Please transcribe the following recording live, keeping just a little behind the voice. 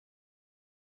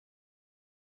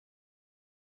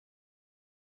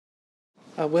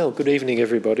Well, good evening,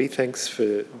 everybody. Thanks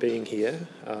for being here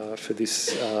for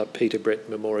this Peter Brett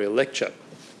Memorial Lecture.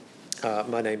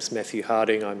 My name's Matthew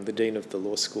Harding. I'm the Dean of the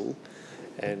Law School,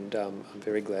 and I'm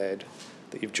very glad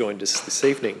that you've joined us this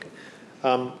evening.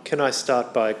 Can I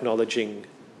start by acknowledging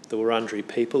the Wurundjeri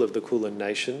people of the Kulin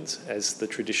Nations as the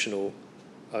traditional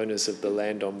owners of the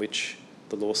land on which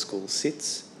the law school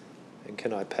sits, and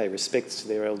can I pay respects to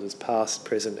their elders past,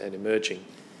 present and emerging.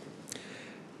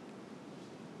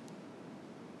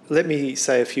 Let me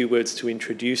say a few words to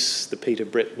introduce the Peter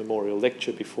Brett Memorial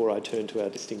Lecture before I turn to our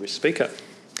distinguished speaker.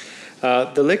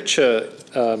 The lecture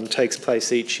takes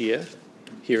place each year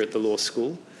here at the Law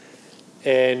School,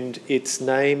 and it's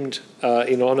named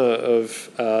in honour of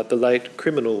the late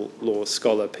criminal law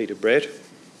scholar Peter Brett.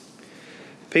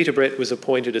 Peter Brett was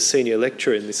appointed a senior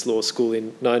lecturer in this law school in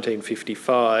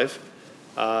 1955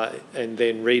 and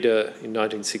then reader in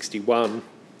 1961.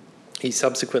 He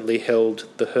subsequently held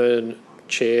the Hearn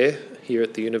Chair here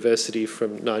at the university from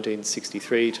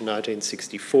 1963 to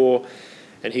 1964,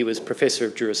 and he was Professor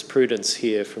of Jurisprudence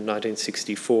here from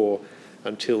 1964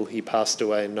 until he passed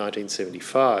away in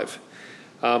 1975.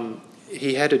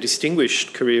 He had a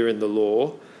distinguished career in the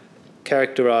law,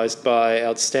 characterised by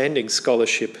outstanding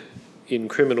scholarship in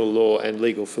criminal law and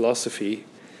legal philosophy,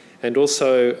 and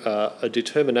also a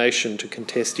determination to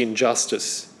contest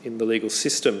injustice in the legal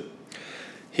system.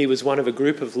 He was one of a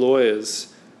group of lawyers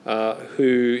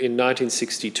who in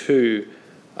 1962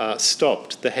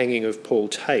 stopped the hanging of Paul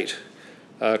Tate,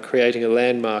 creating a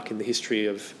landmark in the history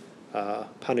of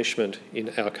punishment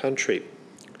in our country.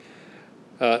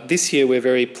 This year we're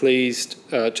very pleased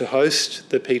to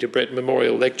host the Peter Brett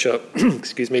Memorial Lecture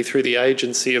through the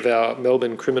agency of our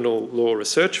Melbourne Criminal Law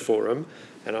Research Forum,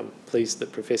 and I'm pleased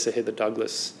that Professor Heather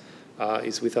Douglas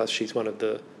is with us. She's one of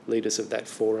the leaders of that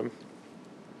forum.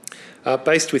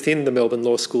 Based within the Melbourne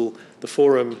Law School, the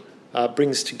forum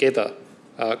brings together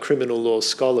criminal law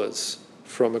scholars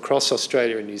from across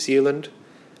Australia and New Zealand,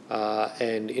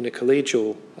 and in a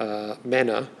collegial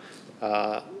manner,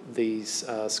 these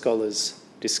scholars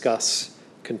discuss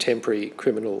contemporary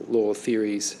criminal law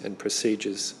theories and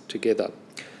procedures together.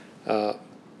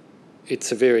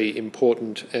 It's a very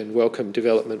important and welcome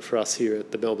development for us here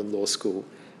at the Melbourne Law School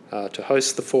to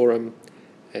host the forum,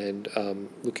 and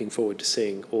looking forward to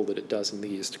seeing all that it does in the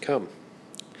years to come.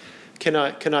 Can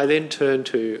I then turn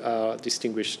to our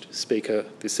distinguished speaker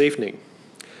this evening?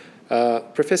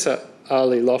 Professor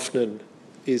Arlie Loughnan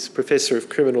is Professor of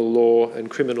Criminal Law and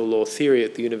Criminal Law Theory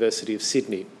at the University of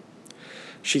Sydney.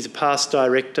 She's a past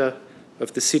director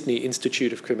of the Sydney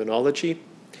Institute of Criminology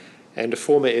and a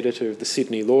former editor of the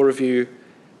Sydney Law Review,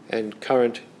 and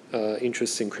current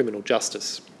interests in criminal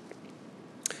justice.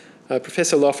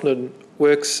 Professor Loughnan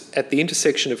works at the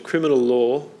intersection of criminal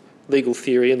law, legal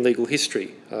theory and legal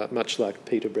history, much like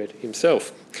Peter Brett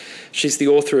himself. She's the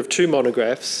author of two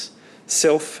monographs,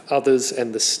 Self, Others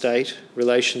and the State,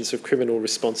 Relations of Criminal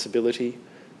Responsibility,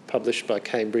 published by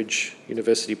Cambridge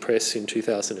University Press in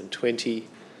 2020,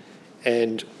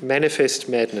 and Manifest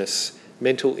Madness,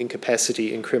 Mental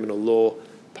Incapacity in Criminal Law,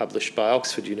 published by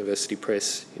Oxford University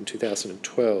Press in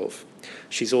 2012.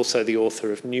 She's also the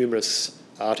author of numerous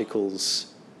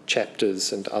articles,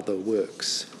 chapters and other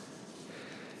works.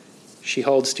 She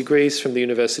holds degrees from the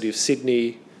University of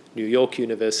Sydney, New York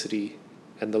University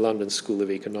and the London School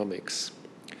of Economics.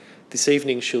 This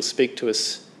evening she'll speak to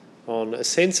us on a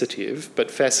sensitive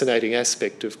but fascinating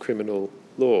aspect of criminal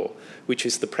law, which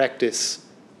is the practice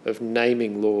of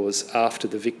naming laws after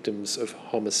the victims of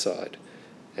homicide,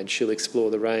 and she'll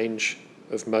explore the range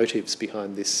of motives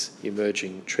behind this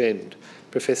emerging trend.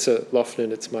 Professor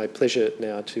Loughnan, it's my pleasure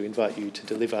now to invite you to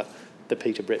deliver the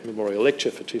Peter Brett Memorial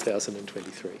Lecture for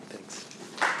 2023. Thanks.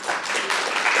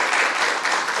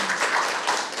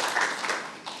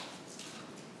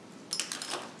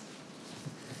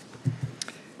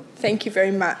 Thank you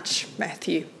very much,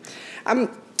 Matthew.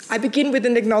 I begin with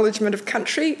an acknowledgement of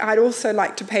country. I'd also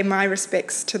like to pay my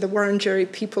respects to the Wurundjeri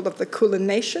people of the Kulin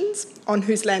Nations, on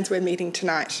whose lands we're meeting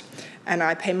tonight, and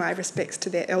I pay my respects to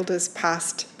their elders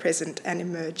past, present and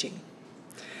emerging.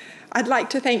 I'd like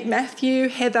to thank Matthew,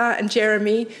 Heather and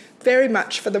Jeremy very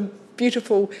much for the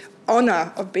beautiful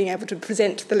honour of being able to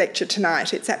present the lecture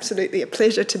tonight. It's absolutely a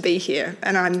pleasure to be here,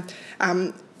 and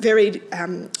I'm very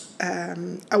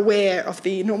aware of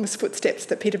the enormous footsteps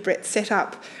that Peter Brett set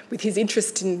up with his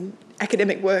interest in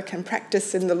academic work and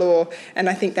practice in the law, and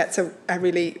I think that's a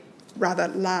really rather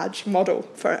large model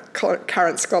for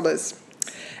current scholars.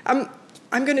 I'm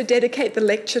going to dedicate the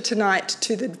lecture tonight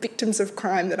to the victims of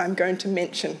crime that I'm going to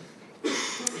mention.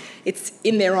 It's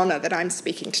in their honour that I'm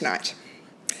speaking tonight.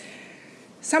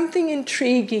 Something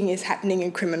intriguing is happening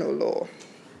in criminal law.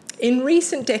 In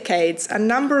recent decades, a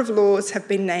number of laws have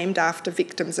been named after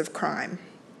victims of crime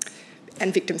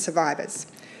and victim survivors.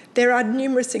 There are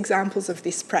numerous examples of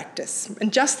this practice.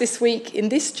 And just this week, in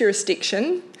this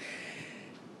jurisdiction,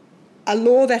 a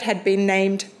law that had been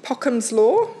named Pocham's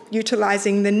Law,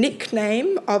 utilising the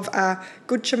nickname of a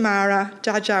Gudchamara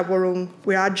Jaja Warung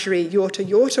Wiradjuri Yorta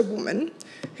Yorta woman,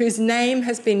 whose name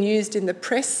has been used in the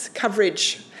press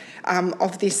coverage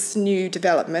of this new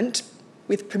development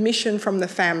with permission from the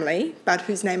family, but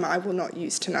whose name I will not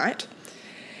use tonight,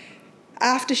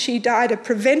 after she died a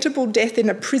preventable death in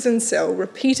a prison cell,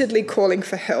 repeatedly calling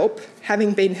for help,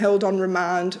 having been held on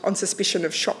remand on suspicion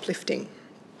of shoplifting.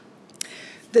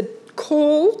 The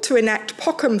call to enact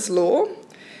Pocham's Law,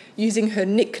 using her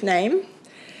nickname,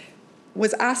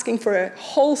 was asking for a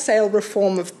wholesale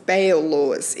reform of bail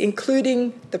laws,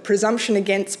 including the presumption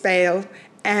against bail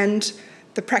and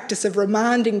the practice of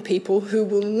remanding people who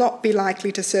will not be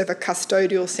likely to serve a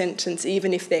custodial sentence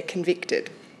even if they're convicted.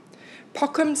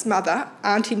 Pocham's mother,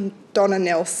 Auntie Donna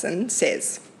Nelson,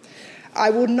 says, "I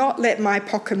will not let my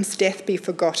Pocham's death be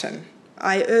forgotten.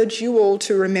 I urge you all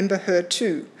to remember her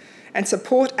too and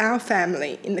support our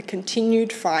family in the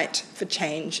continued fight for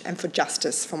change and for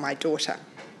justice for my daughter."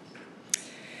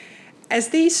 As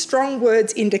these strong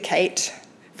words indicate,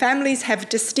 families have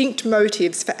distinct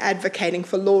motives for advocating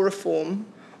for law reform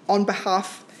on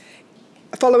behalf,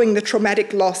 following the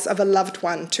traumatic loss of a loved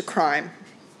one to crime.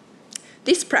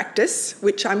 This practice,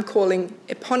 which I'm calling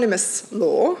eponymous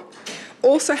law,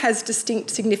 also has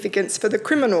distinct significance for the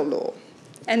criminal law,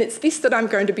 and it's this that I'm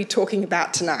going to be talking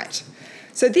about tonight.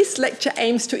 So this lecture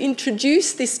aims to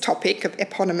introduce this topic of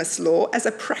eponymous law as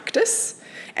a practice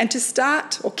and to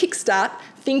start or kickstart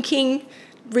thinking,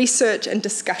 research and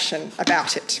discussion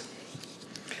about it.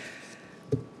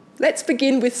 Let's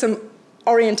begin with some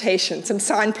orientation, some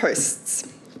signposts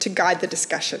to guide the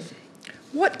discussion.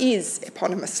 What is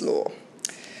eponymous law?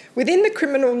 Within the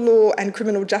criminal law and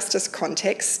criminal justice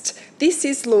context, this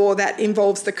is law that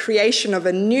involves the creation of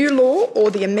a new law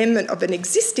or the amendment of an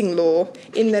existing law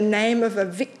in the name of a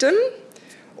victim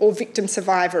or victim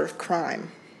survivor of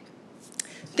crime.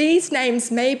 These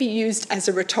names may be used as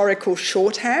a rhetorical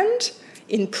shorthand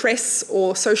in press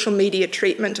or social media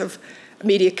treatment of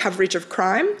media coverage of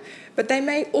crime, but they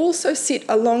may also sit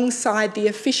alongside the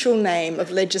official name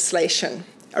of legislation,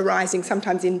 arising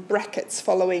sometimes in brackets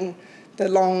following the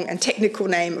long and technical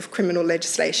name of criminal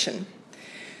legislation.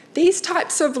 These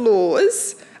types of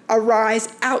laws arise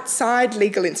outside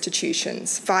legal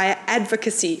institutions via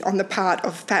advocacy on the part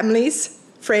of families,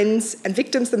 friends and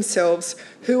victims themselves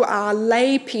who are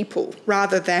lay people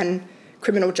rather than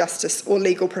criminal justice or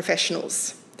legal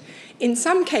professionals. In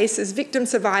some cases, victim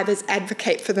survivors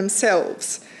advocate for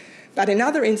themselves, but in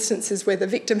other instances where the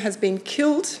victim has been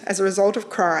killed as a result of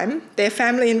crime, their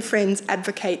family and friends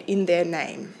advocate in their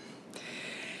name.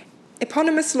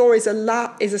 Eponymous law is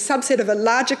a subset of a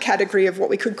larger category of what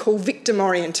we could call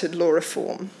victim-oriented law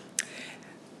reform.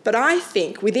 But I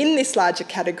think within this larger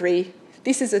category,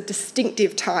 this is a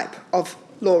distinctive type of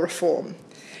law reform.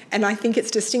 And I think it's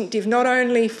distinctive not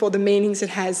only for the meanings it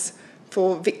has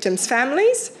for victims'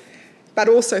 families, but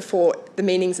also for the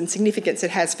meanings and significance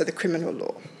it has for the criminal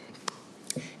law.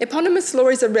 Eponymous law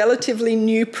is a relatively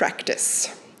new practice.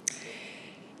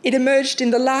 It emerged in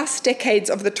the last decades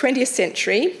of the 20th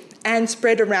century and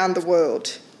spread around the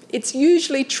world. It's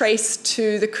usually traced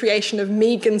to the creation of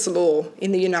Megan's Law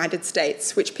in the United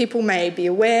States, which people may be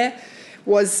aware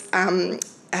was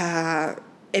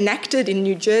enacted in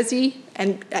New Jersey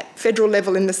and at federal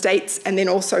level in the States, and then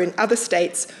also in other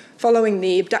states following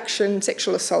the abduction,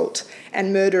 sexual assault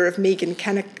and murder of Megan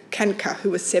Kanka, who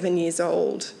was 7 years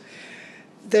old.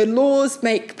 The laws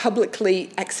make publicly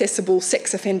accessible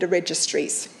sex offender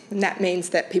registries, and that means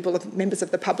that members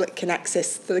of the public can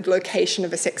access the location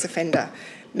of a sex offender.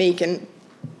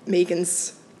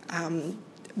 Megan's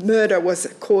murder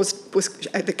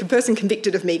the person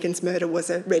convicted of Megan's murder was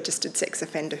a registered sex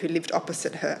offender who lived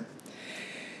opposite her.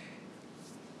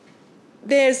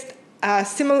 There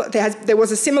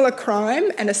was a similar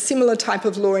crime and a similar type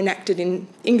of law enacted in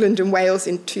England and Wales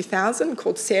in 2000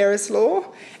 called Sarah's Law.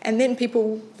 And then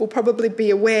people will probably be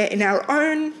aware in our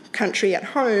own country at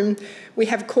home, we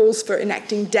have calls for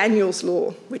enacting Daniel's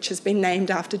Law, which has been named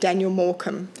after Daniel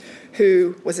Morecambe,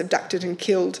 who was abducted and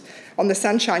killed on the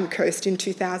Sunshine Coast in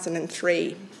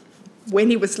 2003. When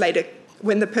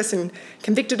the person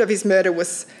convicted of his murder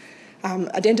was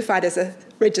identified as a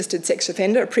registered sex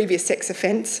offender, a previous sex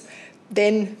offence,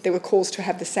 then there were calls to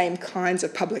have the same kinds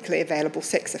of publicly available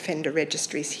sex offender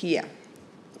registries here.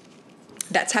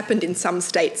 That's happened in some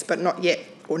states, but not yet,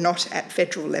 or not at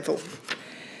federal level.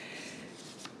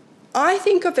 I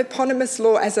think of eponymous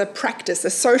law as a practice, a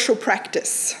social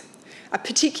practice, a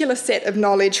particular set of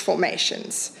knowledge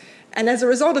formations. And as a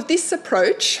result of this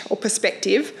approach or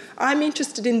perspective, I'm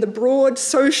interested in the broad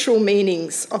social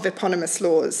meanings of eponymous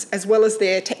laws, as well as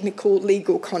their technical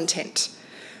legal content.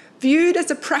 Viewed as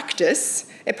a practice,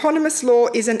 eponymous law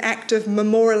is an act of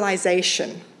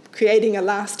memorialisation, creating a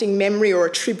lasting memory or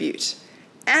a tribute,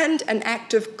 and an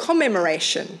act of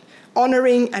commemoration,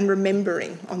 honouring and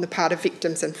remembering on the part of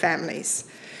victims and families.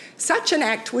 Such an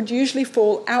act would usually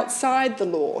fall outside the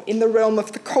law, in the realm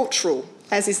of the cultural,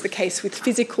 as is the case with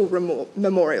physical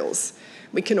memorials.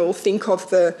 We can all think of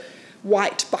the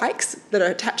white bikes that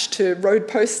are attached to road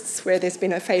posts where there's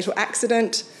been a fatal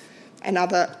accident, and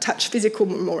other physical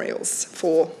memorials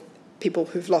for people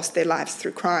who've lost their lives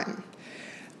through crime.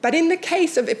 But in the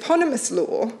case of eponymous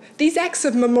law, these acts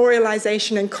of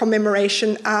memorialisation and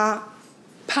commemoration are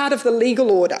part of the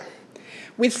legal order,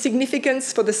 with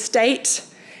significance for the state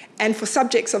and for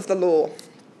subjects of the law.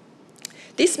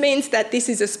 This means that this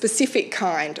is a specific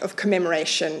kind of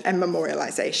commemoration and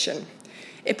memorialisation.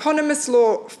 Eponymous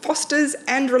law fosters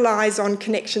and relies on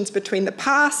connections between the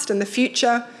past and the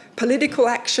future, political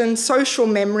action and social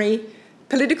memory,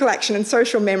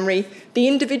 the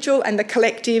individual and the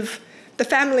collective, the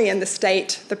family and the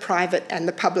state, the private and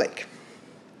the public.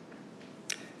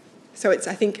 So it's,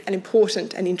 I think, an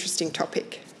important and interesting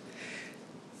topic.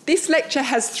 This lecture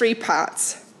has 3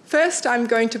 parts. First, I'm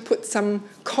going to put some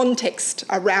context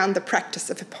around the practice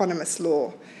of eponymous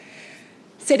law,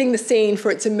 setting the scene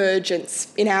for its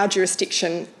emergence in our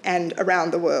jurisdiction and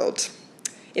around the world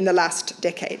in the last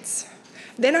decades.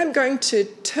 Then I'm going to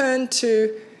turn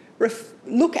to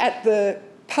look at the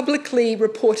publicly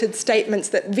reported statements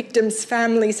that victims'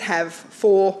 families have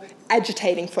for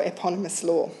agitating for eponymous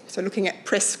law. So looking at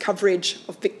press coverage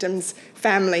of victims'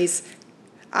 families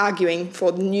arguing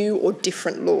for new or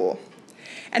different law.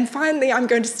 And finally, I'm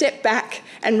going to step back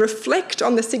and reflect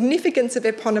on the significance of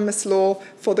eponymous law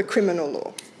for the criminal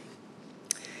law.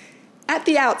 At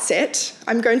the outset,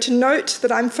 I'm going to note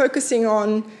that I'm focusing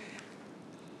on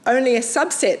only a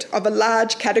subset of a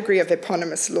large category of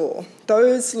eponymous law,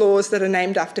 those laws that are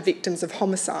named after victims of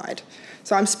homicide.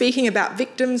 So I'm speaking about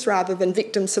victims rather than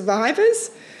victim survivors,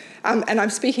 and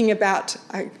I'm speaking about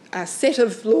a set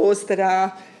of laws that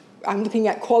I'm looking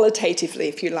at qualitatively,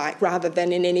 if you like, rather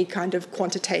than in any kind of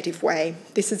quantitative way.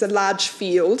 This is a large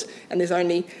field, and there's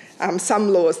only some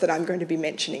laws that I'm going to be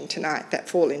mentioning tonight that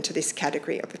fall into this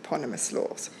category of eponymous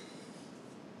laws.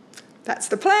 That's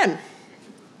the plan.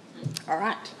 All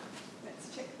right,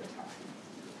 let's check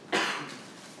the time.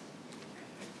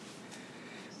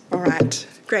 All right,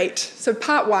 great. So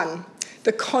part 1,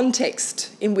 the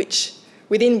context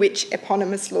within which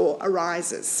eponymous law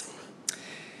arises.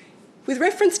 With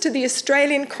reference to the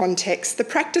Australian context, the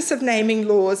practice of naming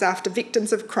laws after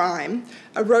victims of crime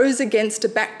arose against a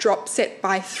backdrop set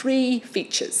by 3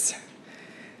 features: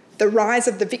 the rise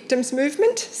of the victims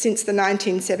movement since the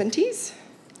 1970s,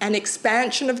 an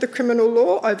expansion of the criminal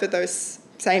law over those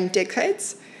same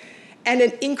decades, and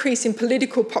an increase in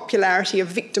political popularity of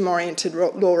victim-oriented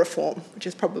law reform, which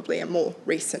is probably a more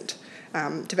recent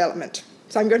development.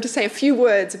 So I'm going to say a few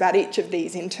words about each of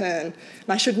these in turn. And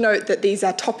I should note that these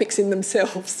are topics in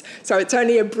themselves, so it's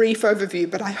only a brief overview,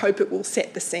 but I hope it will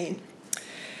set the scene.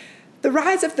 The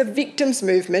rise of the victims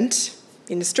movement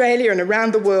in Australia and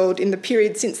around the world in the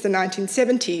period since the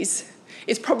 1970s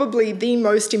is probably the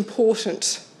most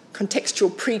important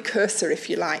contextual precursor, if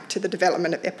you like, to the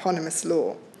development of eponymous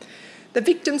law. The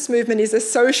victims movement is a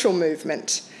social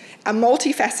movement, a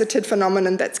multifaceted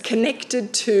phenomenon that's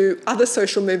connected to other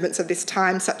social movements of this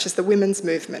time, such as the women's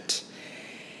movement.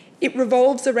 It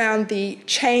revolves around the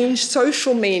changed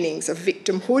social meanings of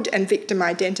victimhood and victim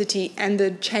identity and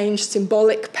the changed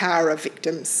symbolic power of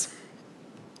victims.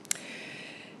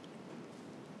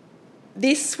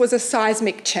 This was a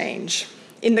seismic change.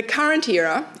 In the current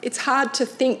era, it's hard to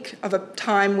think of a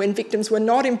time when victims were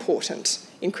not important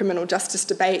in criminal justice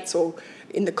debates or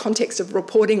in the context of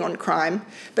reporting on crime,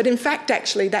 but in fact,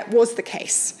 actually, that was the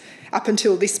case up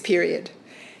until this period.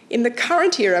 In the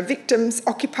current era, victims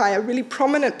occupy a really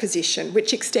prominent position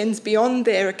which extends beyond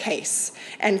their case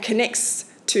and connects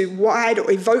to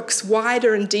or evokes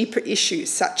wider and deeper issues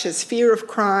such as fear of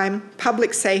crime,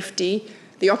 public safety,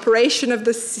 the operation of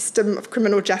the system of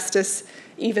criminal justice,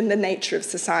 even the nature of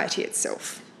society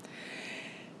itself.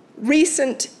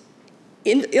 Recent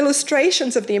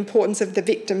illustrations of the importance of the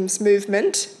victims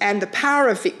movement and the power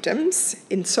of victims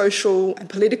in social and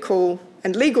political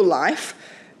and legal life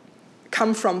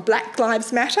come from Black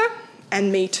Lives Matter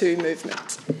and Me Too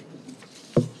movements.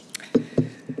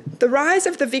 The rise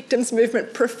of the victims'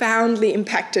 movement profoundly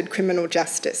impacted criminal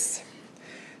justice.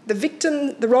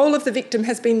 The role of the victim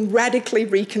has been radically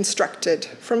reconstructed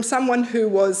from someone who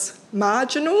was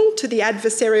marginal to the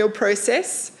adversarial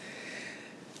process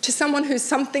to someone who's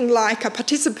something like a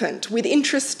participant with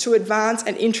interests to advance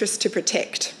and interests to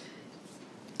protect.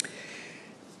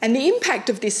 And the impact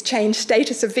of this changed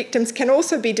status of victims can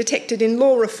also be detected in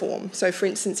law reform. So, for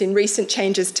instance, in recent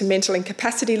changes to mental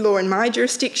incapacity law in my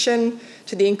jurisdiction,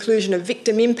 to the inclusion of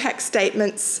victim impact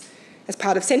statements as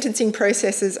part of sentencing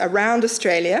processes around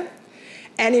Australia,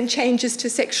 and in changes to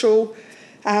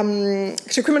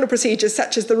criminal procedures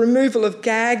such as the removal of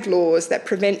gag laws that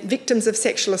prevent victims of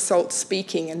sexual assault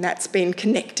speaking, and that's been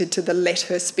connected to the Let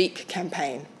Her Speak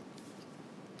campaign.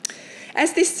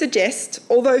 As this suggests,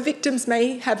 although victims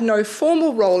may have no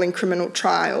formal role in criminal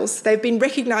trials, they've been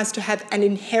recognised to have an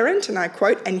inherent, and I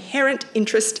quote, inherent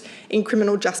interest in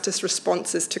criminal justice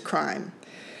responses to crime.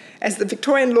 As the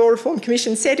Victorian Law Reform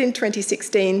Commission said in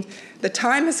 2016, the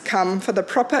time has come for the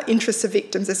proper interests of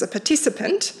victims as a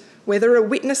participant, whether a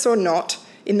witness or not,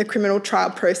 in the criminal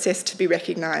trial process to be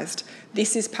recognised.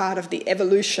 This is part of the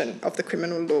evolution of the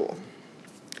criminal law.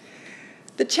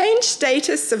 The changed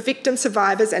status of victim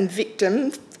survivors and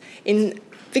victims'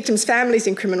 families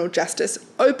in criminal justice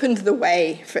opened the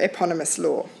way for eponymous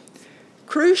law.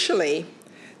 Crucially,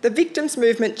 the victims'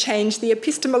 movement changed the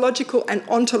epistemological and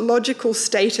ontological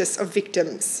status of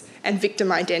victims and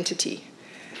victim identity.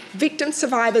 Victim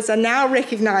survivors are now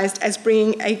recognised as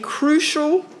bringing a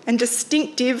crucial and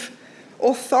distinctive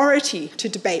authority to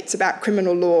debates about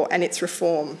criminal law and its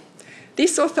reform.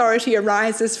 This authority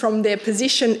arises from their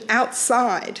position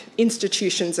outside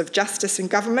institutions of justice and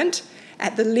government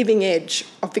at the living edge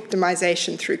of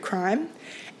victimisation through crime,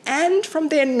 and from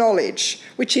their knowledge,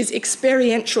 which is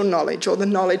experiential knowledge, or the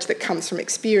knowledge that comes from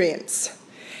experience.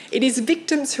 It is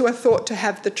victims who are thought to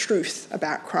have the truth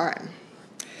about crime.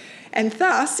 And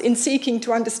thus, in seeking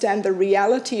to understand the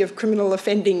reality of criminal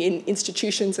offending in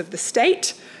institutions of the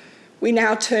state, we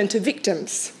now turn to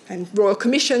victims, and royal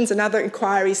commissions and other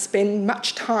inquiries spend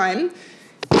much time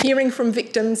hearing from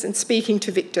victims and speaking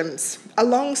to victims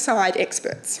alongside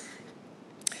experts.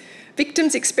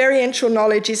 Victims' experiential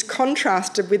knowledge is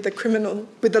contrasted with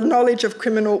the knowledge of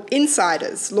criminal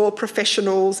insiders, law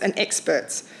professionals and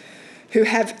experts who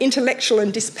have intellectual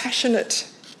and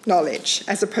dispassionate knowledge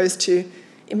as opposed to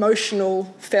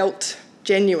emotional, felt,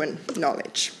 genuine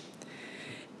knowledge.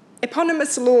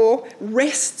 Eponymous law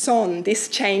rests on this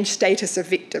changed status of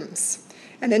victims,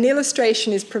 and an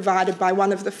illustration is provided by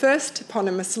one of the first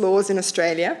eponymous laws in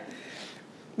Australia,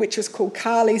 which was called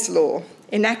Carley's Law,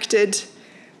 enacted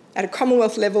at a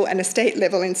Commonwealth level and a state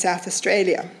level in South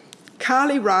Australia.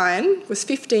 Carly Ryan was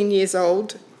 15 years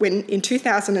old when, in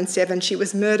 2007, she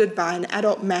was murdered by an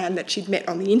adult man that she'd met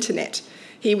on the internet.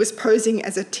 He was posing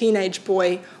as a teenage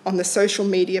boy on the social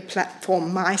media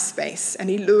platform MySpace, and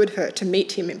he lured her to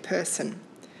meet him in person.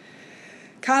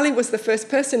 Carly was the first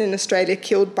person in Australia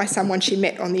killed by someone she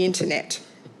met on the internet,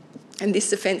 and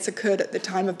this offence occurred at the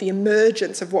time of the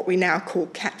emergence of what we now call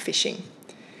catfishing.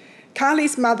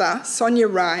 Carly's mother, Sonia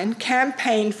Ryan,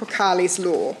 campaigned for Carley's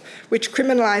Law, which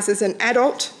criminalises an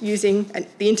adult using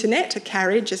the internet, a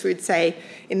carriage, as we'd say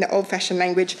in the old-fashioned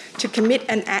language, to commit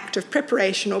an act of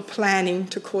preparation or planning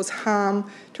to cause harm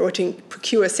or to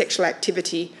procure sexual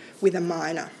activity with a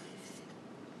minor.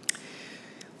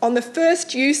 On the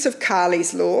first use of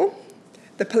Carley's Law,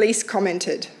 the police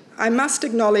commented, "I must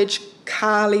acknowledge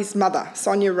Carly's mother,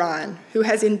 Sonia Ryan, who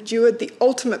has endured the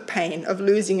ultimate pain of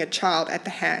losing a child at the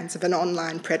hands of an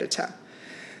online predator.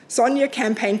 Sonia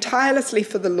campaigned tirelessly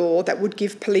for the law that would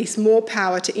give police more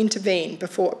power to intervene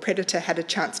before a predator had a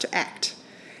chance to act.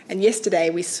 And yesterday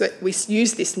we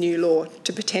used this new law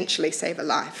to potentially save a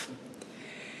life."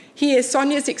 Here,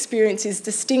 Sonia's experience is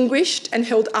distinguished and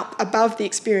held up above the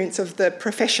experience of the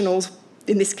professionals,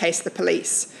 in this case the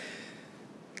police.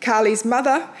 Carly's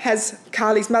mother,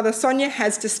 Sonia,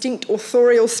 has distinct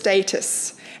authorial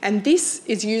status, and this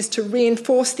is used to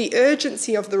reinforce the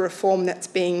urgency of the reform that's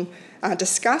being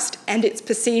discussed and its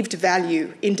perceived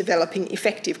value in developing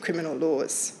effective criminal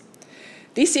laws.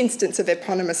 This instance of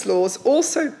eponymous law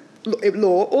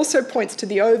also points to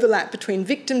the overlap between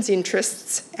victims'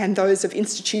 interests and those of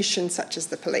institutions such as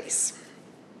the police.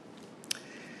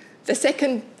 The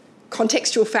second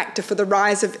contextual factor for the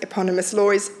rise of eponymous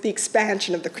law is the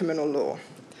expansion of the criminal law.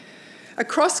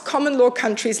 Across common law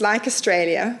countries like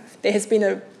Australia, there has been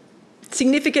a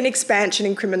significant expansion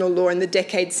in criminal law in the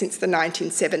decades since the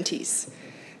 1970s.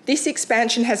 This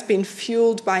expansion has been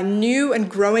fuelled by new and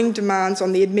growing demands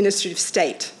on the administrative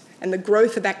state and the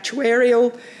growth of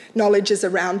actuarial knowledges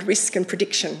around risk and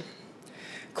prediction.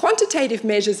 Quantitative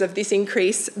measures of this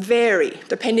increase vary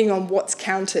depending on what's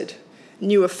counted.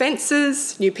 New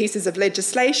offences, new pieces of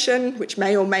legislation, which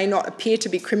may or may not appear to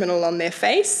be criminal on their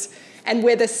face, and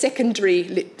whether secondary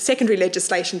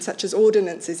legislation such as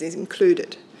ordinances is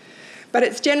included. But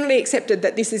it's generally accepted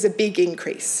that this is a big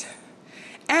increase.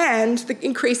 And the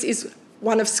increase is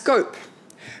one of scope,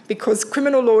 because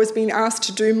criminal law is being asked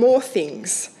to do more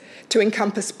things, to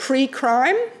encompass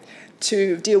pre-crime,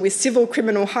 to deal with civil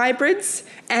criminal hybrids,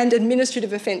 and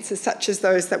administrative offences such as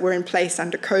those that were in place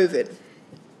under COVID.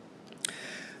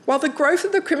 While the growth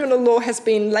of the criminal law has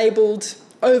been labelled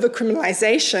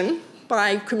over-criminalisation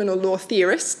by criminal law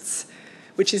theorists,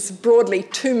 which is broadly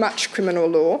too much criminal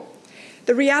law,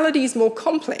 the reality is more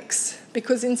complex,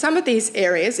 because in some of these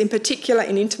areas, in particular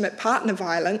in intimate partner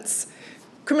violence,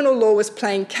 criminal law was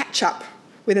playing catch-up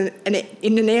in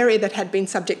an area that had been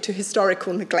subject to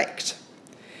historical neglect.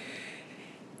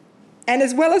 And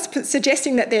as well as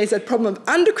suggesting that there's a problem of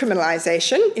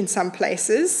under-criminalisation in some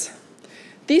places,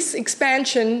 this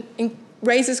expansion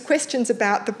raises questions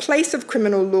about the place of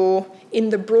criminal law in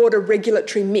the broader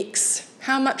regulatory mix.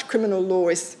 How much criminal law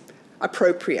is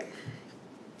appropriate?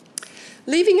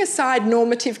 Leaving aside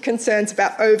normative concerns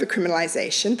about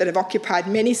over-criminalisation that have occupied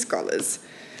many scholars,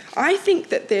 I think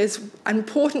that there's an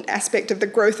important aspect of the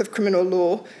growth of criminal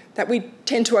law that we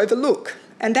tend to overlook,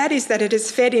 and that is that it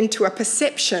has fed into a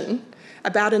perception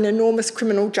about an enormous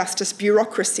criminal justice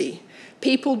bureaucracy,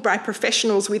 peopled by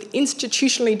professionals with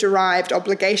institutionally derived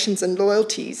obligations and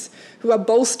loyalties who are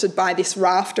bolstered by this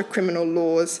raft of criminal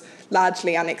laws,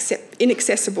 largely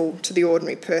inaccessible to the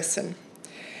ordinary person.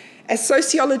 As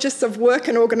sociologists of work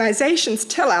and organisations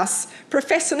tell us,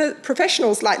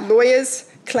 professionals like lawyers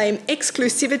claim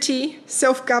exclusivity,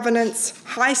 self-governance,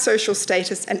 high social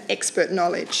status and expert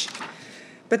knowledge.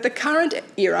 But the current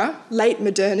era, late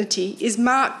modernity, is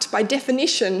marked by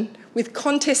definition with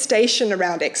contestation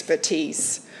around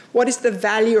expertise. What is the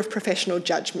value of professional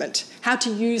judgment? How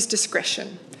to use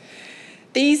discretion?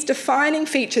 These defining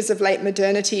features of late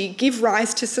modernity give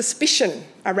rise to suspicion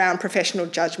around professional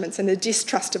judgments and a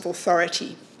distrust of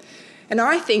authority. And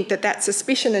I think that that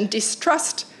suspicion and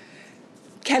distrust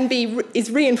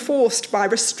is reinforced by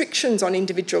restrictions on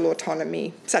individual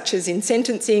autonomy, such as in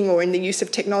sentencing or in the use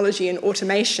of technology and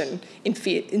automation in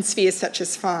spheres such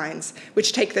as fines,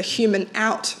 which take the human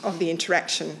out of the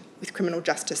interaction with criminal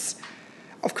justice,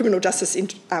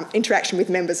 interaction with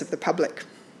members of the public.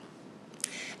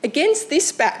 Against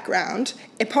this background,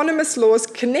 eponymous laws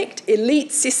connect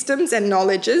elite systems and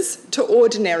knowledges to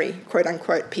ordinary,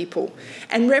 quote-unquote, people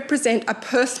and represent a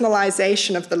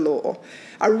personalisation of the law,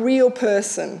 a real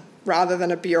person rather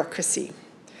than a bureaucracy.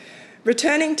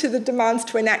 Returning to the demands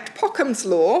to enact Pockham's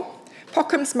law,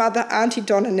 Pockham's mother, Auntie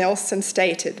Donna Nelson,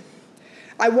 stated,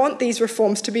 "I want these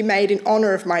reforms to be made in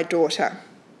honour of my daughter,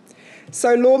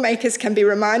 so lawmakers can be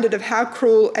reminded of how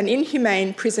cruel and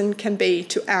inhumane prison can be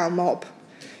to our mob.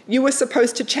 You were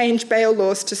supposed to change bail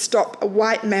laws to stop a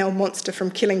white male monster from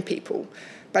killing people,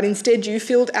 but instead you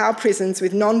filled our prisons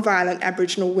with non-violent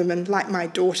Aboriginal women like my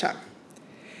daughter.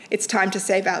 It's time to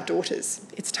save our daughters.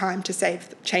 It's time to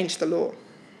change the law."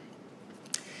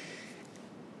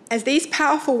 As these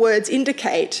powerful words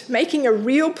indicate, making a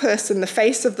real person the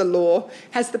face of the law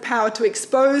has the power to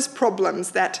expose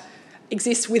problems that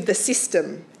exist with the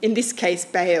system, in this case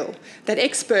bail, that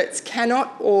experts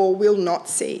cannot or will not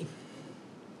see.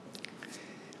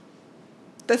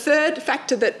 The third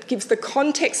factor that gives the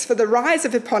context for the rise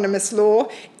of eponymous law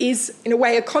is, in a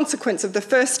way, a consequence of the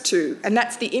first two, and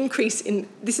that's the increase in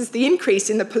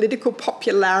the political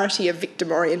popularity of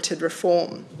victim-oriented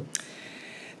reform.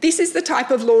 This is the type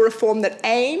of law reform that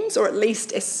aims, or at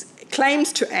least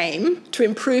claims to aim, to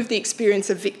improve the experience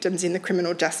of victims in the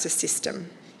criminal justice system.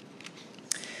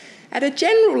 At a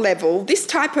general level, this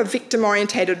type of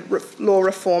victim-oriented law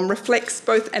reform reflects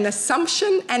both an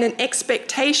assumption and an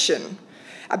expectation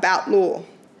about law,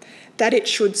 that it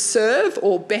should serve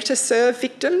or better serve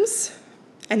victims,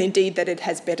 and indeed that it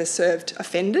has better served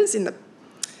offenders, and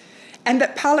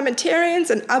that parliamentarians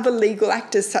and other legal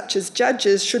actors such as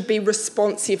judges should be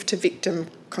responsive to victim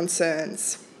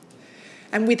concerns.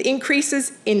 And with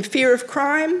increases in fear of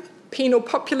crime, penal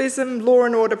populism, law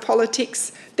and order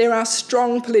politics, there are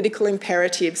strong political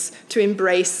imperatives to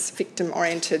embrace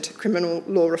victim-oriented criminal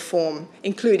law reform,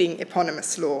 including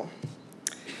eponymous law.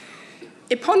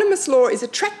 Eponymous law is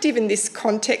attractive in this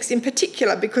context in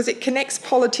particular because it connects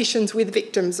politicians with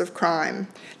victims of crime,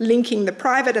 linking the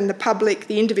private and the public,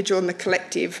 the individual and the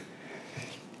collective,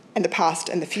 and the past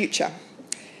and the future.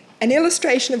 An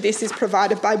illustration of this is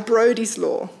provided by Brodie's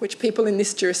Law, which people in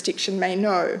this jurisdiction may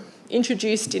know.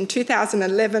 introduced in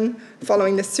 2011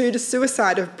 following the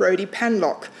suicide of Brodie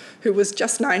Panlock, who was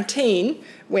just 19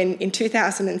 when in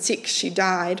 2006 she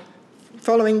died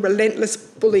following relentless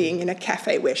bullying in a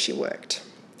cafe where she worked.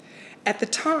 At the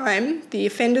time, the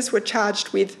offenders were charged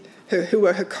with, who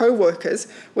were her co-workers,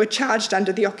 were charged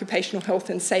under the Occupational Health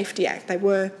and Safety Act. They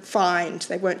were fined.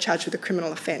 They weren't charged with a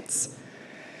criminal offence.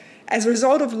 As a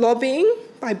result of lobbying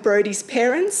by Brodie's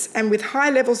parents and with high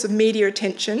levels of media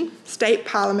attention, State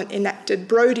Parliament enacted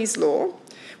Brodie's Law,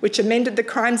 which amended the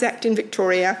Crimes Act in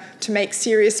Victoria to make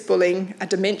serious bullying a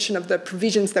dimension of the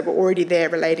provisions that were already there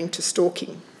relating to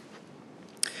stalking.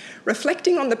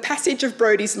 Reflecting on the passage of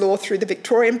Brodie's Law through the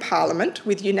Victorian Parliament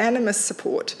with unanimous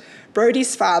support,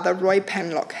 Brodie's father, Roy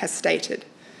Panlock, has stated,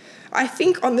 "I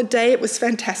think on the day it was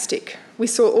fantastic. We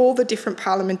saw all the different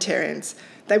parliamentarians.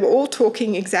 They were all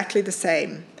talking exactly the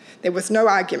same. There was no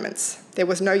arguments. There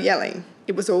was no yelling.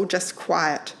 It was all just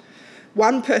quiet.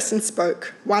 One person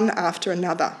spoke, one after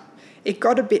another. It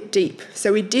got a bit deep,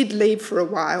 so we did leave for a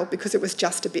while because it was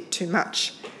just a bit too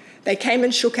much. They came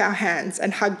and shook our hands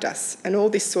and hugged us and all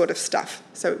this sort of stuff,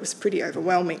 so it was pretty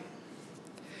overwhelming."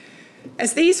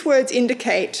 As these words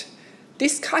indicate,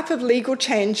 this type of legal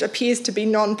change appears to be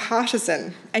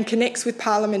non-partisan and connects with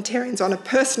parliamentarians on a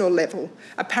personal level,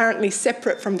 apparently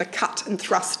separate from the cut and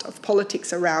thrust of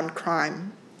politics around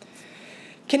crime.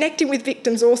 Connecting with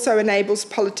victims also enables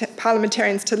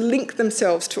parliamentarians to link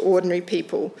themselves to ordinary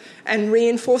people and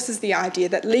reinforces the idea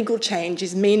that legal change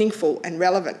is meaningful and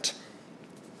relevant.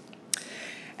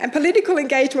 And political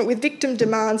engagement with victim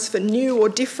demands for new or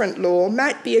different law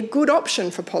might be a good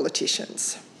option for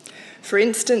politicians. For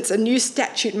instance, a new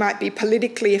statute might be a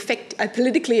politically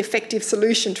effective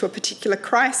solution to a particular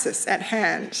crisis at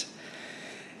hand.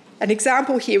 An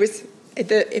example here is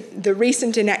the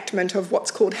recent enactment of what's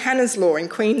called Hannah's Law in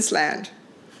Queensland.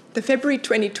 The February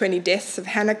 2020 deaths of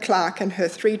Hannah Clark and her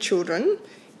 3 children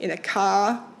in a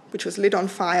car which was lit on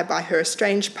fire by her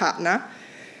estranged partner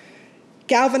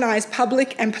galvanised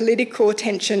public and political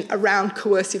attention around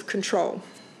coercive control,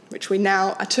 which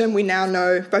a term we now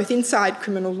know both inside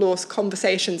criminal law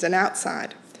conversations and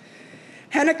outside.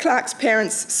 Hannah Clark's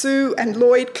parents, Sue and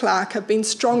Lloyd Clark, have been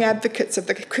strong advocates of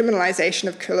the criminalisation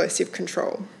of coercive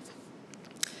control.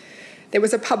 There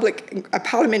was a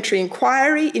parliamentary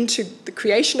inquiry into the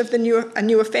creation of a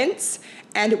new offence,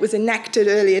 and it was enacted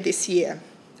earlier this year.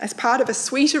 As part of a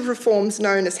suite of reforms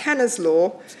known as Hannah's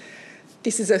Law,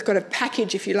 this is a kind of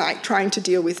package, if you like, trying to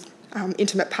deal with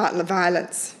intimate partner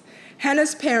violence.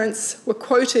 Hannah's parents were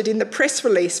quoted in the press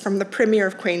release from the Premier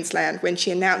of Queensland when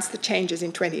she announced the changes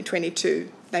in 2022.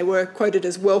 They were quoted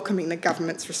as welcoming the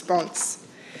government's response.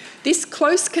 This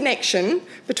close connection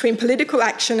between political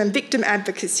action and victim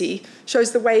advocacy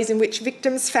shows the ways in which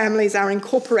victims' families are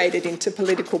incorporated into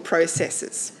political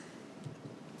processes.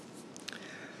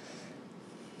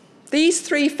 These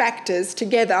 3 factors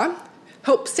together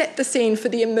help set the scene for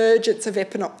the emergence of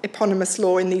eponymous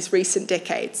law in these recent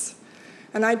decades.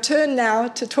 And I turn now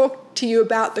to talk to you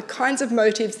about the kinds of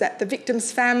motives that the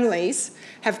victims' families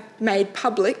have made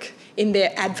public in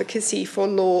their advocacy for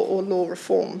law or law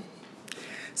reform.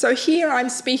 So here I'm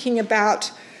speaking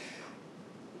about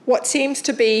what seems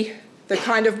to be the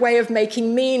kind of way of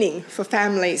making meaning for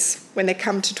families when they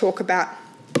come to talk about,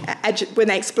 when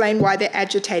they explain why they're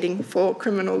agitating for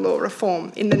criminal law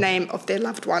reform in the name of their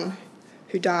loved one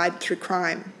who died through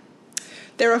crime.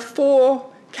 There are 4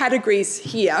 categories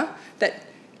here that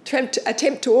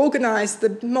attempt to organise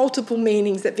the multiple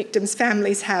meanings that victims'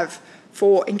 families have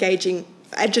for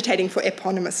agitating for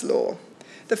eponymous law.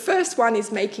 The first one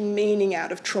is making meaning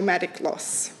out of traumatic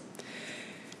loss.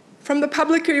 From the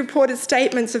publicly reported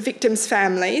statements of victims'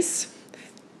 families,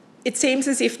 it seems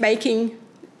as if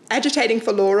agitating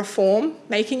for law reform,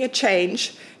 making a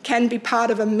change, can be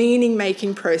part of a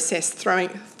meaning-making process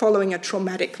following a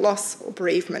traumatic loss or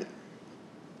bereavement.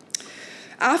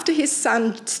 After his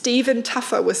son, Stephen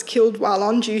Tuffer, was killed while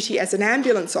on duty as an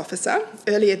ambulance officer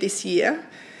earlier this year,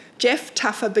 Jeff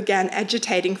Tuffer began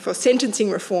agitating for sentencing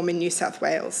reform in New South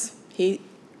Wales. He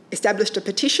established a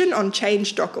petition on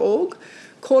change.org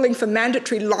calling for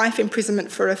mandatory life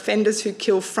imprisonment for offenders who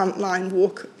kill frontline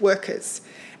workers,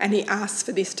 and he asked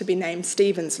for this to be named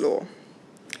Stephen's Law.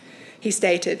 He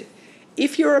stated,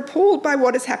 "If you're appalled by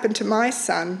what has happened to my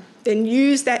son, then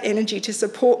use that energy to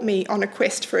support me on a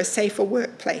quest for a safer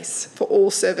workplace for all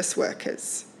service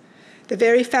workers. The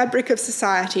very fabric of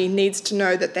society needs to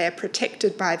know that they are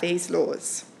protected by these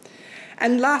laws.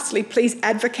 And lastly, please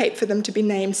advocate for them to be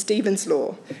named Stephen's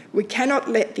Law. We cannot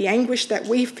let the anguish that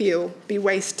we feel be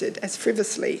wasted as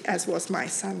frivolously as was my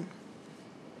son."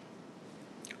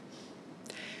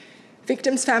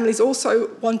 Victims' families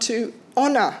also want to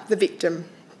honour the victim.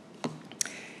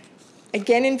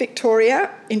 Again in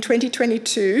Victoria, in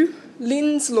 2022,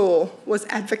 Lynn's Law was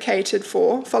advocated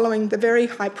for following the very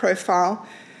high-profile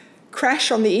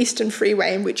crash on the Eastern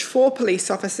Freeway in which 4 police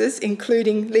officers,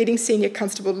 including leading senior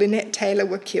constable Lynette Taylor,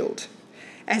 were killed.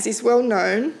 As is well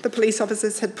known, the police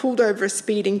officers had pulled over a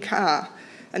speeding car,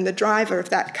 and the driver of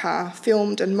that car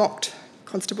filmed and mocked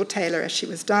Constable Taylor as she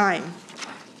was dying,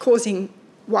 causing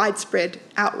widespread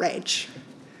outrage.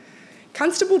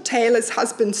 Constable Taylor's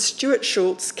husband, Stuart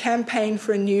Schultz, campaigned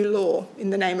for a new law in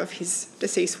the name of his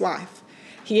deceased wife.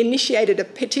 He initiated a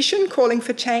petition calling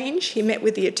for change. He met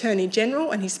with the Attorney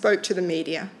General and he spoke to the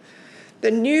media.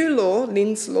 The new law,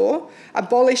 Lynn's Law,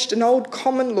 abolished an old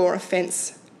common law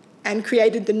offence and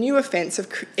created the new offence of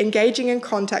engaging in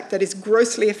contact that is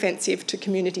grossly offensive to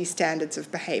community standards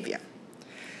of behaviour.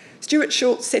 Stuart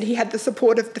Schultz said he had the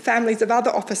support of the families of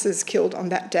other officers killed on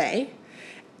that day,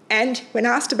 and when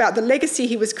asked about the legacy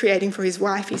he was creating for his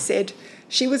wife, he said,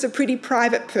 "She was a pretty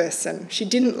private person. She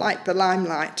didn't like the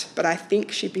limelight, but I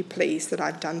think she'd be pleased that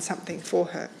I've done something for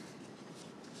her."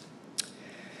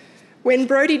 When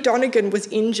Brodie Donegan was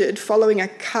injured following a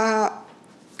car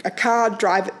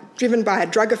driven by a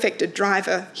drug-affected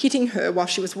driver hitting her while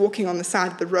she was walking on the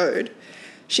side of the road,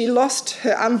 she lost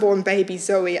her unborn baby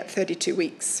Zoe at 32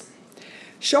 weeks.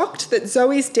 Shocked that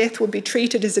Zoe's death would be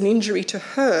treated as an injury to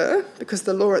her, because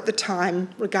the law at the time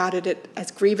regarded it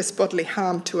as grievous bodily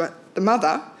harm to the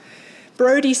mother,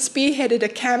 Brodie spearheaded a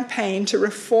campaign to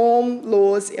reform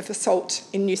laws of assault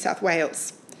in New South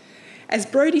Wales. As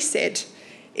Brodie said,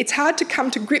 "It's hard to come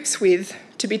to grips with,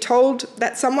 to be told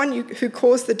that someone who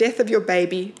caused the death of your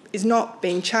baby is not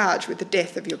being charged with the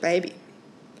death of your baby."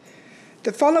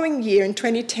 The following year, in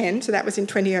 2010, so that was in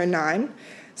 2009,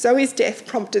 Zoe's death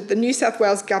prompted the New South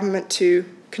Wales government to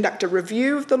conduct a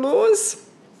review of the laws,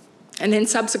 and then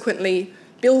subsequently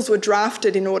bills were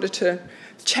drafted in order to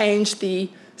change the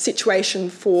situation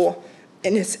for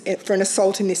an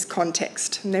assault in this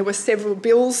context. And there were several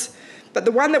bills, but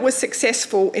the one that was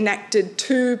successful enacted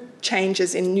 2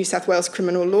 changes in New South Wales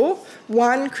criminal law,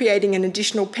 one creating an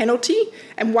additional penalty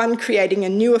and one creating a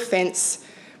new offence,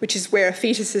 which is where a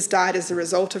fetus has died as a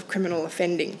result of criminal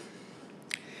offending.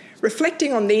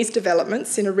 Reflecting on these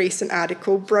developments in a recent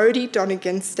article, Brodie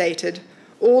Donegan stated,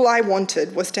 "All I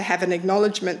wanted was to have an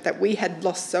acknowledgement that we had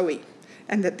lost Zoe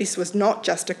and that this was not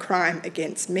just a crime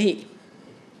against me."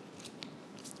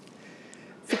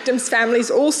 Victims' families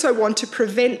also want to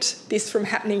prevent this from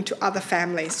happening to other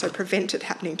families, so prevent it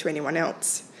happening to anyone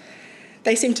else.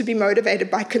 They seem to be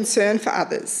motivated by concern for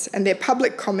others, and their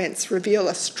public comments reveal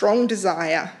a strong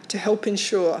desire to help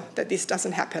ensure that this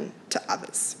doesn't happen to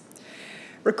others.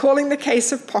 Recalling the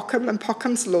case of Pockham and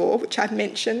Pockham's Law, which I've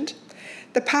mentioned,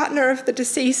 the partner of the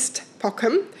deceased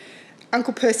Pockham,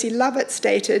 Uncle Percy Lovett,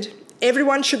 stated,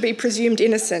 "Everyone should be presumed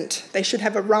innocent. They should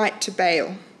have a right to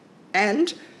bail.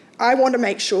 And I want to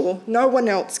make sure no one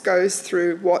else goes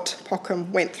through what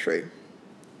Pockham went through."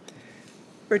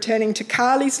 Returning to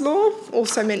Carly's Law,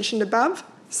 also mentioned above,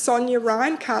 Sonia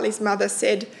Ryan, Carly's mother,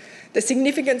 said, "The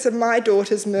significance of my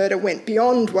daughter's murder went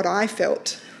beyond what I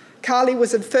felt. Carly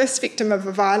was the first victim of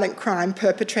a violent crime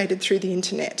perpetrated through the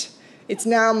internet. It's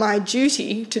now my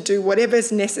duty to do whatever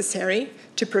is necessary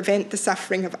to prevent the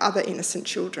suffering of other innocent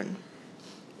children."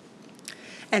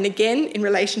 And again, in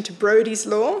relation to Brodie's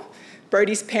Law,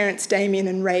 Brodie's parents, Damien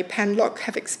and Ray Panlock,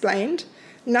 have explained,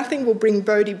 "Nothing will bring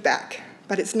Brodie back,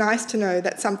 but it's nice to know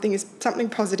that there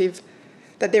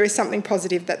is something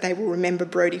positive that they will remember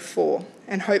Brodie for,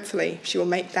 and hopefully she will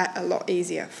make that a lot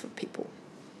easier for people."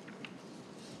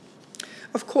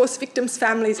 Of course, victims'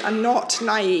 families are not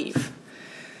naive.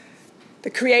 The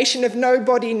creation of no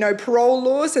body, no parole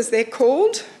laws, as they're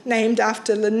called, named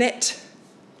after Lynette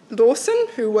Lawson,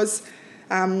 who was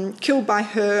killed by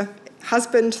her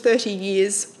husband 30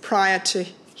 years prior to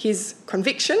his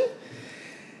conviction,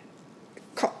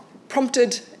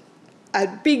 prompted a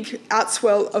big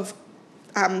outswell of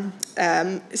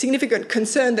significant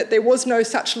concern that there was no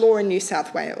such law in New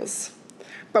South Wales.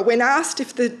 But when asked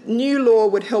if the new law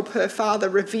would help her father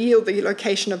reveal the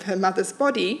location of her mother's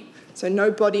body, so no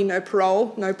body, no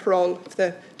parole if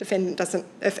the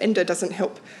offender doesn't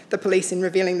help the police in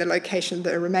revealing the location of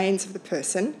the remains of the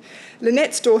person,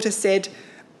 Lynette's daughter said,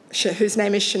 whose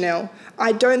name is Chanel,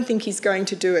 "I don't think he's going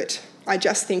to do it. I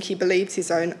just think he believes his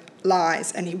own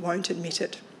lies and he won't admit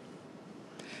it."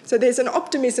 So there's an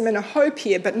optimism and a hope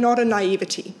here, but not a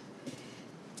naivety,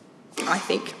 I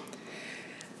think.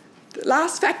 The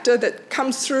last factor that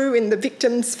comes through in the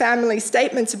victims' family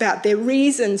statements about their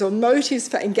reasons or motives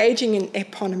for engaging in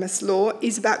eponymous law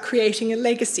is about creating a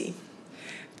legacy.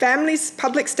 Families'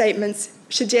 public statements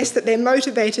suggest that they're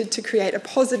motivated to create a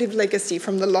positive legacy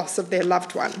from the loss of their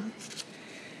loved one.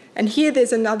 And here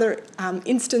there's another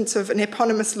instance of an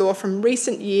eponymous law from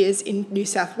recent years in New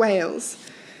South Wales,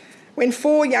 when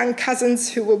 4 young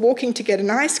cousins who were walking to get an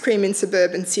ice cream in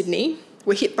suburban Sydney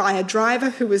were hit by a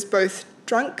driver who was both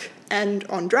drunk and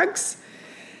on drugs.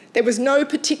 There was no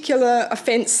particular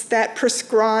offence that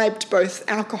prescribed both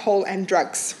alcohol and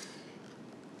drugs.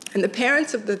 And the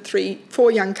parents of the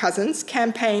 4 young cousins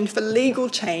campaigned for legal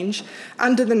change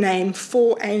under the name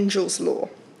 4 Angels Law.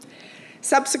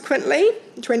 Subsequently,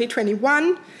 in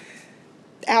 2021,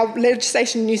 our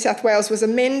legislation in New South Wales was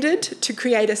amended to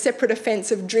create a separate offence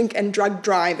of drink and drug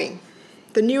driving.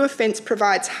 The new offence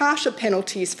provides harsher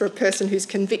penalties for a person who's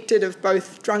convicted of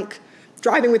both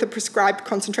driving with a prescribed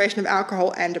concentration of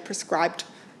alcohol and a prescribed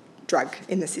drug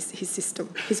in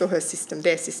his or her system,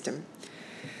 their system.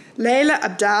 Layla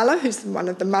Abdallah, who's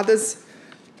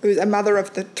a mother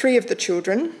of the 3 of the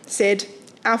children, said,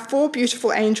 "Our 4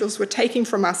 beautiful angels were taken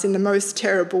from us in the most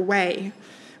terrible way.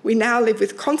 We now live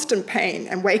with constant pain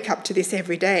and wake up to this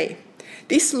every day.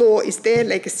 This law is their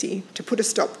legacy to put a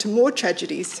stop to more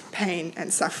tragedies, pain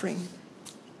and suffering."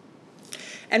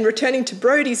 And returning to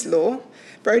Brodie's law,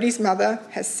 Brodie's mother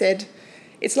has said,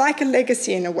 "It's like a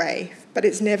legacy in a way, but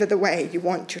it's never the way you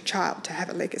want your child to have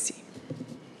a legacy."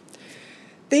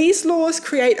 These laws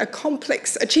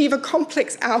achieve a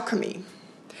complex alchemy.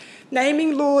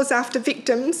 Naming laws after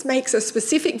victims makes a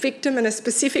specific victim and a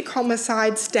specific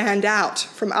homicide stand out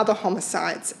from other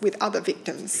homicides with other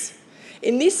victims.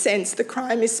 In this sense, the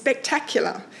crime is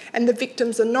spectacular and the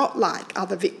victims are not like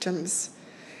other victims.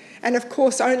 And of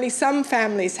course, only some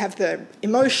families have the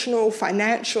emotional,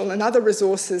 financial and other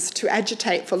resources to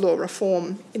agitate for law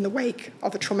reform in the wake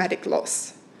of a traumatic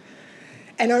loss.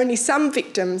 And only some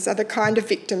victims are the kind of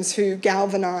victims who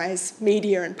galvanise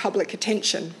media and public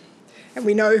attention. And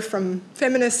we know from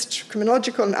feminist,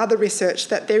 criminological and other research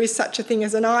that there is such a thing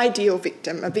as an ideal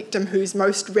victim, a victim who's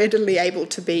most readily able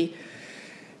to be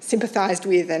sympathised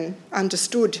with and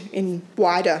understood in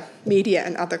wider media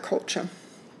and other culture.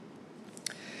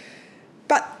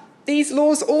 But these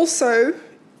laws also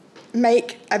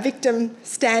make a victim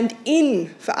stand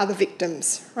in for other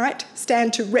victims, right?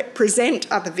 Stand to represent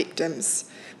other victims,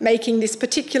 making this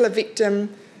particular victim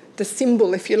the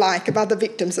symbol, if you like, of other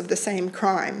victims of the same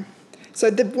crime. So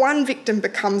the one victim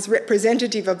becomes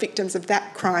representative of victims of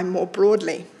that crime more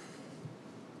broadly.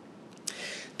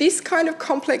 This kind of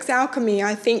complex alchemy,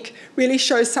 I think, really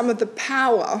shows some of the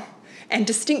power and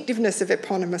distinctiveness of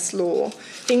eponymous law,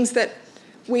 things that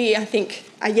we, I think,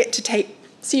 are yet to take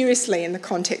seriously in the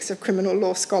context of criminal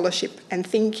law scholarship and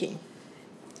thinking.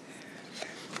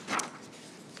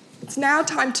 It's now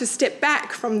time to step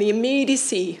back from the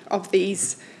immediacy of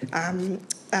these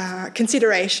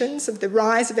considerations of the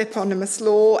rise of eponymous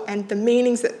law and the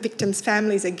meanings that victims'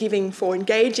 families are giving for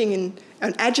engaging in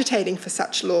and agitating for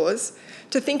such laws,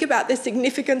 to think about the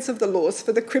significance of the laws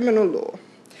for the criminal law.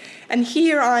 And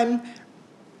here I'm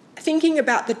thinking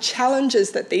about the challenges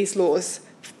that these laws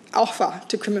offer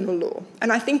to criminal law,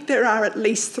 and I think there are at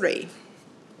least 3.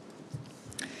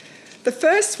 The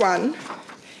first one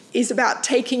is about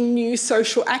taking new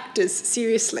social actors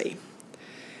seriously.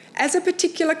 As a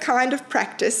particular kind of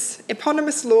practice,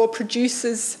 eponymous law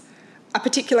produces a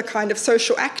particular kind of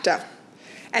social actor.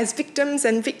 As victims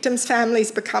and victims'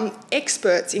 families become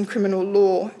experts in criminal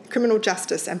law, criminal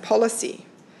justice and policy,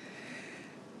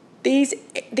 these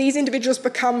individuals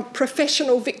become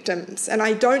professional victims, and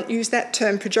I don't use that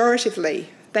term pejoratively.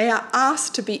 They are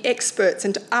asked to be experts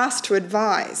and asked to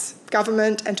advise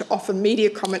government and to offer media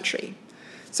commentary.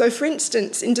 So, for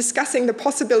instance, in discussing the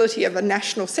possibility of a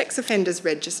national sex offenders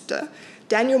register,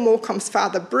 Daniel Morecambe's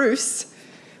father, Bruce,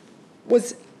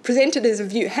 was presented as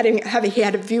he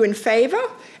had a view in favour,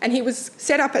 and he was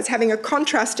set up as having a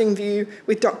contrasting view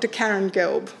with Dr. Karen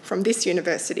Gelb from this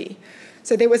university.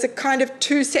 So there was a kind of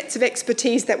 2 sets of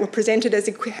expertise that were presented as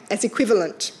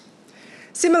equivalent.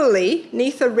 Similarly,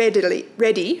 Neetha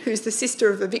Reddy, who's the sister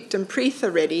of the victim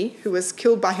Preetha Reddy, who was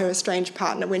killed by her estranged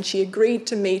partner when she agreed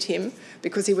to meet him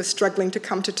because he was struggling to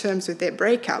come to terms with their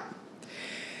breakup.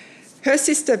 Her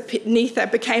sister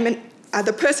Neetha became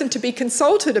the person to be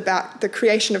consulted about the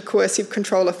creation of coercive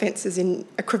control offence in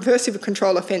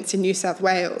New South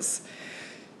Wales.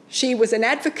 She was an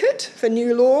advocate for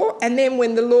new law, and then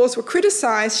when the laws were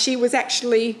criticised, she was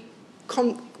actually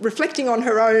reflecting on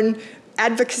her own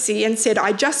advocacy and said,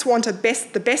 I just want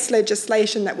the best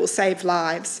legislation that will save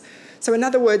lives. So in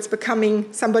other words,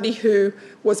 becoming somebody who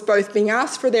was both being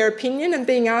asked for their opinion and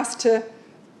being asked to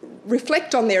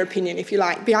reflect on their opinion, if you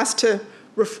like, be asked to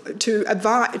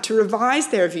revise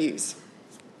their views.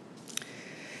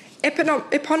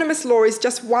 eponymous law is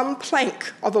just one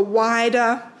plank of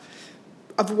wider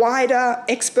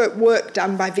expert work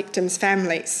done by victims'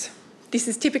 families. This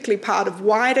is typically part of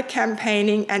wider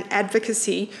campaigning and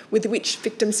advocacy with which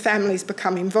victims' families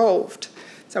become involved.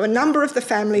 So a number of the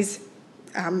families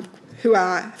who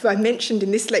I mentioned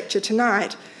in this lecture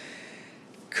tonight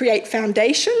create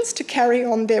foundations to carry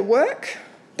on their work.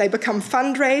 They become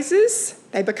fundraisers.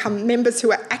 They become members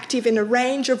who are active in a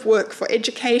range of work for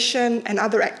education and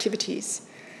other activities.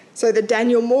 So the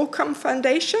Daniel Morecambe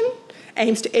Foundation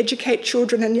aims to educate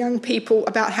children and young people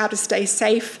about how to stay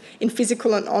safe in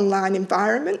physical and online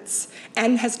environments,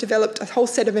 and has developed a whole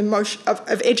set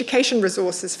of education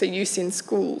resources for use in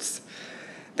schools.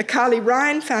 The Carly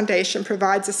Ryan Foundation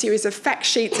provides a series of fact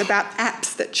sheets about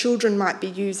apps that children might be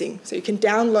using. So you can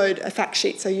download a fact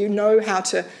sheet so you know how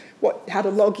to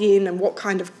log in and what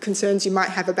kind of concerns you might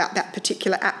have about that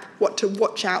particular app, what to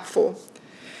watch out for.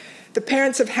 The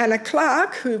parents of Hannah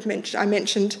Clark, who I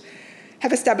mentioned,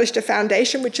 have established a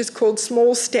foundation which is called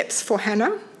Small Steps for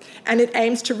Hannah, and it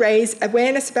aims to raise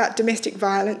awareness about domestic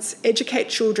violence, educate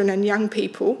children and young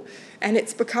people, and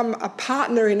it's become a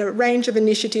partner in a range of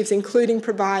initiatives, including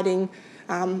providing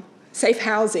safe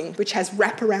housing, which has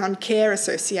wraparound care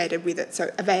associated with it,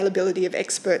 so availability of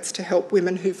experts to help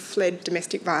women who've fled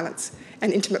domestic violence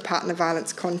and intimate partner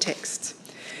violence contexts.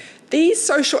 These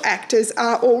social actors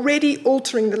are already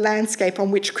altering the landscape on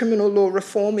which criminal law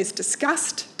reform is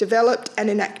discussed, developed and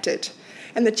enacted.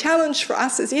 And the challenge for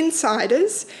us as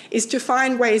insiders is to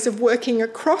find ways of working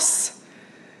across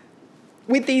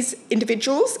with these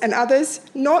individuals and others,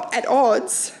 not at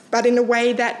odds, but in a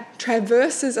way that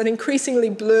traverses an increasingly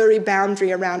blurry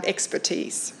boundary around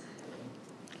expertise.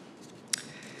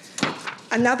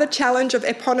 Another challenge of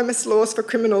eponymous laws for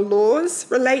criminal laws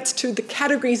relates to the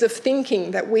categories of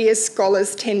thinking that we as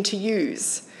scholars tend to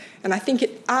use. And I think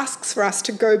it asks for us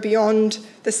to go beyond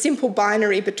the simple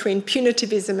binary between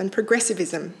punitivism and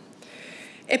progressivism.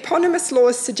 Eponymous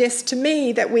laws suggest to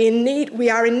me that we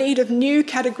are in need of new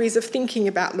categories of thinking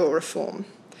about law reform.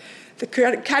 The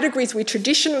categories we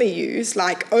traditionally use,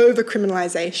 like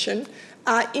over-criminalisation,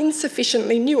 are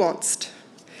insufficiently nuanced.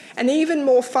 And even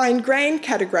more fine-grained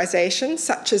categorisations,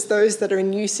 such as those that are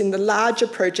in use in the larger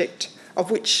project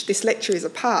of which this lecture is a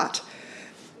part,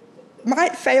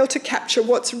 might fail to capture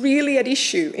what's really at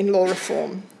issue in law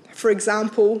reform. For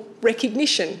example,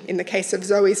 recognition in the case of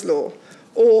Zoe's law,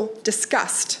 or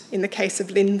disgust in the case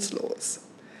of Lynn's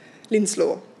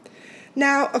law.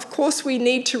 Now, of course, we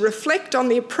need to reflect on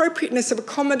the appropriateness of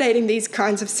accommodating these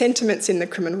kinds of sentiments in the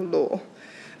criminal law,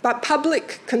 but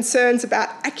public concerns about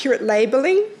accurate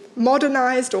labelling,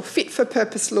 modernised or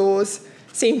fit-for-purpose laws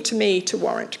seem to me to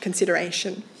warrant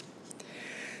consideration.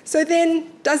 So then,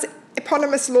 does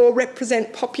eponymous law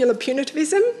represent popular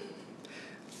punitivism?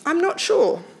 I'm not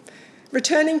sure.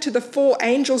 Returning to the Four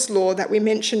Angels law that we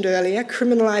mentioned earlier,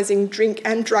 criminalising drink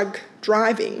and drug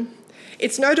driving,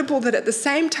 it's notable that at the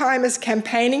same time as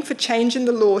campaigning for change in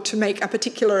the law to make a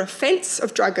particular offence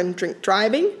of drug and drink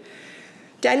driving,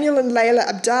 Daniel and Layla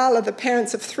Abdallah, the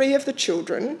parents of 3 of the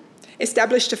children,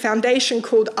 established a foundation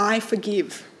called I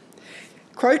Forgive,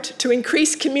 quote, to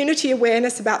increase community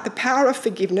awareness about the power of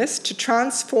forgiveness to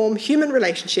transform human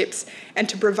relationships and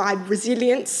to provide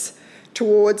resilience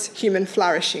towards human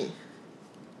flourishing.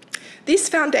 This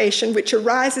foundation, which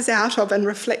arises out of and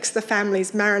reflects the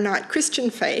family's Maronite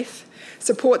Christian faith,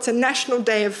 supports a National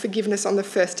Day of Forgiveness on the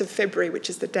 1st of February, which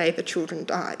is the day the children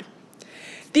died.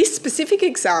 This specific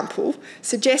example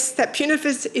suggests that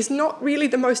punitivism is not really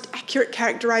the most accurate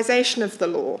characterisation of the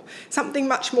law. Something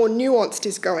much more nuanced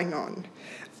is going on.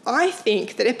 I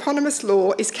think that eponymous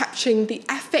law is capturing the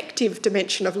affective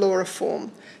dimension of law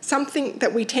reform, something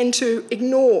that we tend to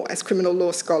ignore as criminal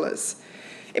law scholars.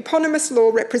 Eponymous law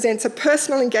represents a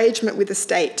personal engagement with the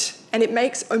state, and it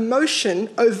makes emotion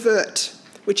overt,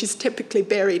 which is typically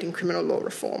buried in criminal law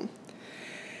reform.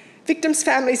 Victims'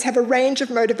 families have a range of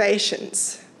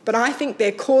motivations, but I think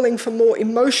they're calling for more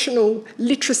emotional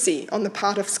literacy on the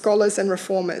part of scholars and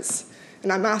reformers,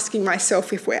 and I'm asking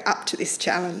myself if we're up to this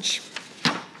challenge.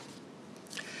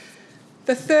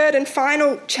 The third and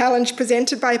final challenge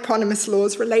presented by eponymous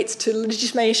laws relates to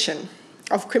legitimation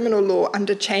of criminal law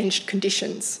under changed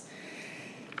conditions.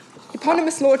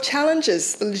 Eponymous law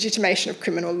challenges the legitimation of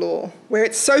criminal law, where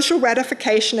its social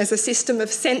ratification as a system of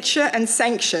censure and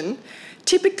sanction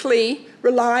typically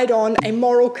relied on a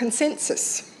moral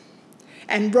consensus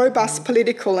and robust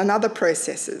political and other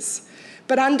processes.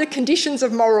 But under conditions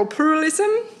of moral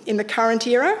pluralism in the current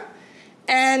era,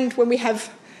 and when we have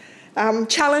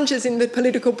challenges in the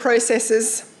political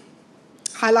processes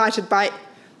highlighted by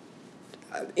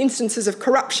instances of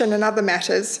corruption and other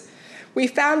matters, we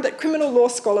found that criminal law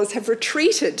scholars have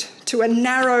retreated to a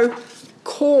narrow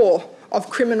core of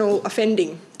criminal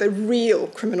offending, the real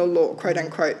criminal law, quote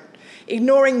unquote,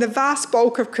 ignoring the vast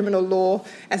bulk of criminal law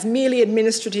as merely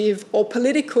administrative or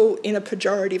political in a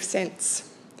pejorative sense.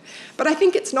 But I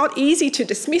think it's not easy to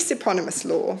dismiss eponymous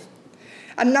law.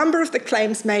 A number of the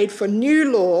claims made for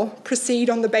new law proceed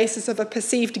on the basis of a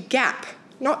perceived gap,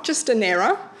 not just an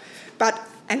error, but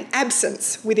an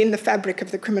absence within the fabric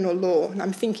of the criminal law. And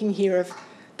I'm thinking here of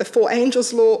the Four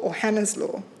Angels Law or Hannah's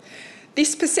Law.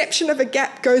 This perception of a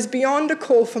gap goes beyond a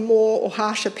call for more or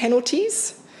harsher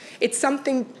penalties. It's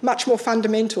something much more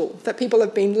fundamental, that people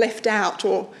have been left out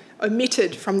or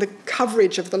omitted from the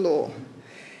coverage of the law.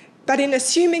 But in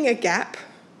assuming a gap,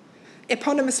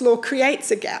 eponymous law creates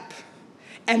a gap,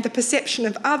 and the perception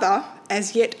of other,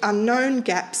 as yet unknown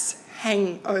gaps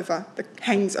hangs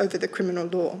over the criminal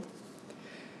law.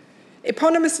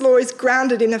 Eponymous law is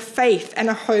grounded in a faith and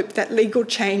a hope that legal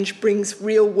change brings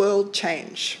real-world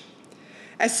change.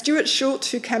 As Stuart Schultz,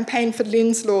 who campaigned for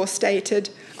Lynn's Law, stated,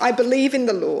 "I believe in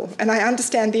the law and I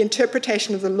understand the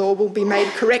interpretation of the law will be made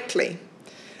correctly.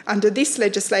 Under this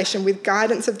legislation, with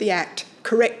guidance of the Act,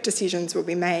 correct decisions will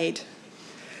be made."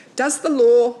 Does the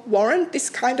law warrant this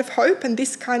kind of hope and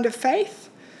this kind of faith?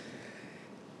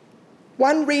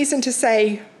 One reason to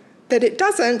say that it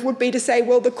doesn't would be to say,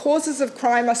 well, the causes of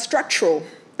crime are structural.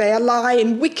 They lie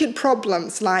in wicked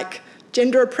problems like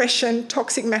gender oppression,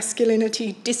 toxic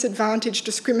masculinity, disadvantage,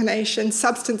 discrimination,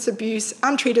 substance abuse,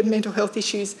 untreated mental health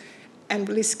issues, and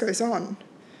the list goes on.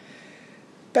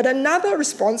 But another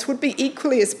response would be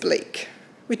equally as bleak,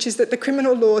 which is that the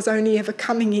criminal law is only ever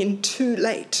coming in too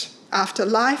late, after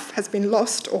life has been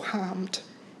lost or harmed.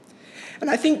 And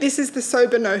I think this is the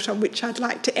sober note on which I'd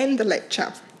like to end the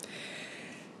lecture.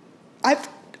 I've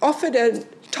offered a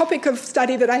topic of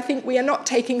study that I think we are not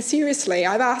taking seriously.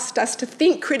 I've asked us to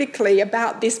think critically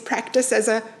about this practice as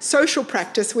a social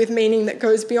practice with meaning that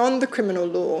goes beyond the criminal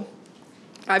law.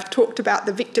 I've talked about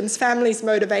the victims' families'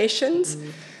 motivations,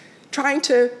 trying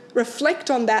to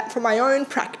reflect on that for my own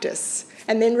practice,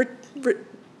 and then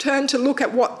return to look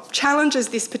at what challenges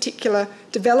this particular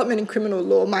development in criminal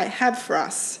law might have for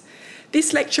us.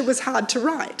 This lecture was hard to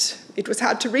write. It was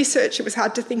hard to research, it was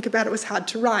hard to think about, it was hard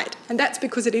to write. And that's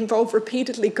because it involved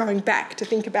repeatedly going back to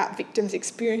think about victims'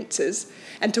 experiences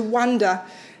and to wonder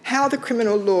how the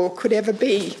criminal law could ever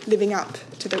be living up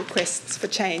to the requests for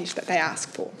change that they ask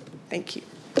for. Thank you.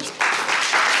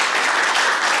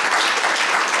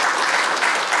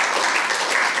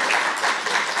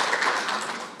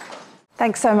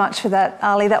 Thanks so much for that,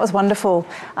 Arlie. That was wonderful.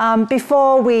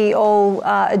 Before we all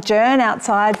adjourn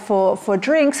outside for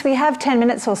drinks, we have 10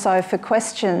 minutes or so for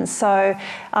questions. So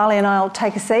Arlie and I will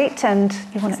take a seat, and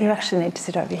you actually need to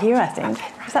sit over here, I think.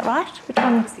 Is that right? Which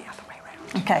one? It's the other way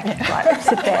around. Okay, right,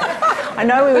 sit there. I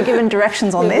know we were given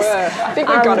directions on this. I think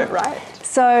we got it right.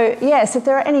 So, yes, if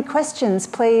there are any questions,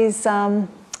 please go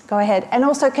ahead. And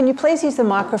also, can you please use the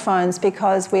microphones,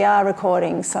 because we are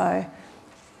recording, so...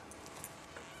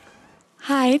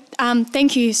 Hi,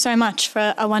 thank you so much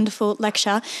for a wonderful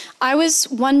lecture. I was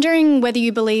wondering whether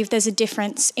you believe there's a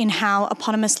difference in how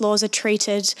eponymous laws are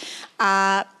treated.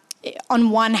 On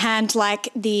one hand, like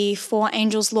the Four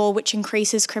Angels Law, which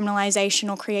increases criminalisation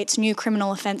or creates new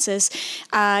criminal offences,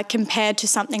 compared to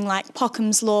something like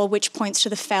Pockham's Law, which points to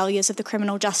the failures of the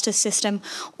criminal justice system,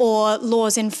 or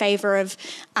laws in favour of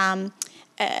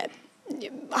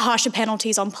harsher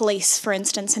penalties on police, for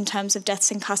instance, in terms of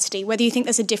deaths in custody, whether you think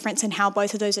there's a difference in how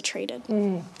both of those are treated.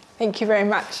 Thank you very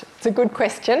much. It's a good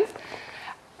question.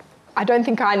 I don't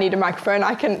think I need a microphone.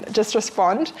 I can just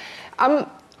respond.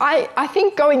 I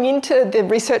think going into the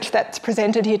research that's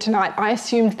presented here tonight, I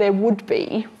assumed there would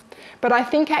be. But I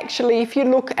think actually if you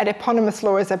look at eponymous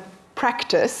law as a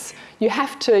practice, you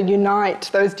have to unite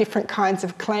those different kinds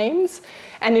of claims.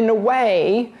 And in a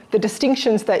way, the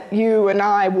distinctions that you and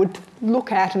I would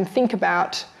look at and think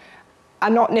about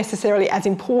are not necessarily as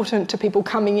important to people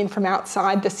coming in from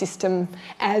outside the system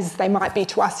as they might be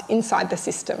to us inside the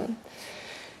system.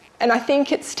 And I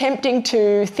think it's tempting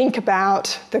to think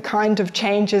about the kind of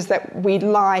changes that we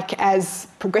like as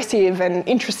progressive and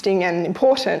interesting and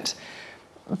important.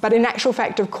 But in actual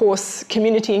fact, of course,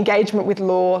 community engagement with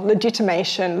law,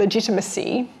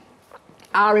 legitimacy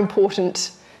are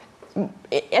important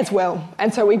as well.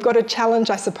 And so we've got a challenge,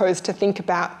 I suppose, to think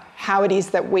about how it is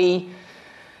that we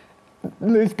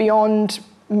move beyond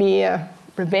mere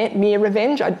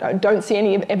revenge. I don't see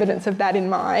any evidence of that in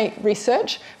my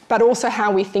research, but also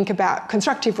how we think about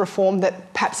constructive reform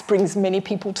that perhaps brings many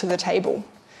people to the table.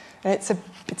 And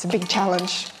it's a big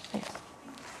challenge.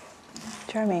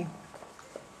 Jeremy,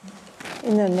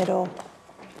 in the middle.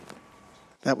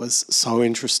 That was so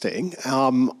interesting.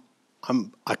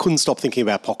 I couldn't stop thinking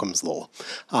about Pockham's Law,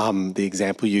 the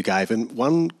example you gave. And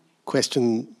one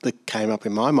question that came up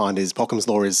in my mind is Pockham's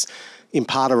Law is in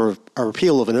part a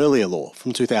repeal of an earlier law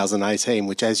from 2018,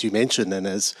 which, as you mentioned, and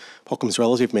as Pockham's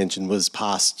relative mentioned, was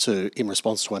passed in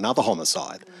response to another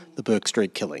homicide, the Burke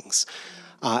Street killings.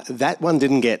 That one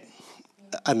didn't get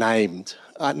a name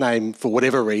for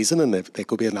whatever reason, and there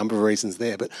could be a number of reasons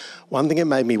there, but one thing it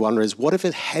made me wonder is, what if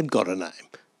it had got a name?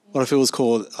 What if it was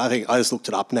called, I think I just looked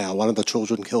it up now, one of the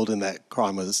children killed in that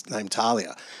crime was named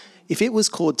Talia. If it was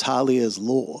called Talia's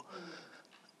Law,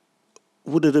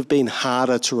 would it have been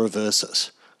harder to reverse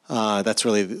it? That's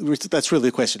really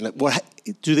the question.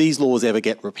 Do these laws ever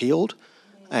get repealed,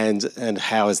 and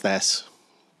how is that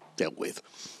dealt with?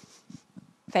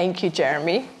 Thank you,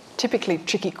 Jeremy. Typically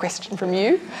tricky question from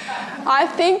you. I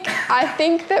think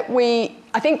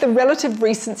the relative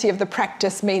recency of the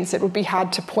practice means it would be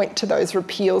hard to point to those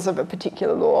repeals of a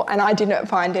particular law, and I did not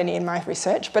find any in my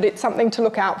research, but it's something to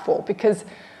look out for, because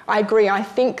I agree,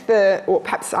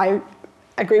 perhaps I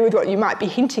agree with what you might be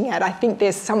hinting at. I think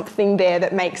there's something there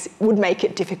that would make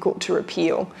it difficult to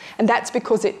repeal, and that's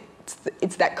because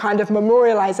it's that kind of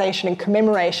memorialisation and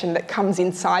commemoration that comes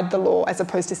inside the law as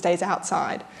opposed to stays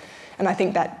outside. And I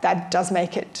think that does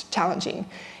make it challenging.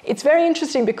 It's very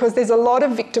interesting because there's a lot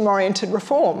of victim-oriented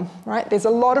reform, right? There's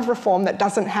a lot of reform that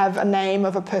doesn't have a name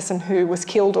of a person who was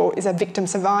killed or is a victim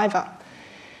survivor.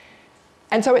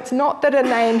 And so it's not that a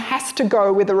name has to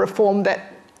go with a reform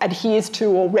that adheres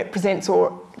to or represents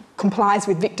or complies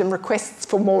with victim requests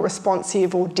for more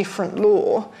responsive or different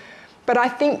law. But I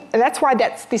think that's why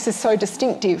this is so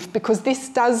distinctive, because this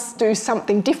does do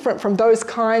something different from those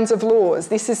kinds of laws.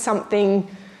 This is something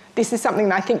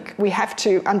that I think we have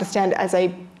to understand as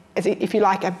if you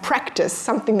like, a practice,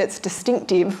 something that's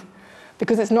distinctive,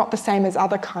 because it's not the same as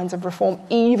other kinds of reform,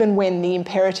 even when the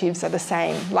imperatives are the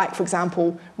same, like, for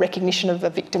example, recognition of the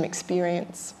victim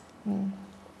experience.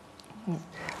 I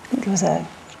think there was a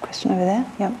question over there.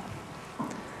 Yep.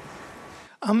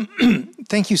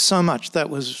 Thank you so much. That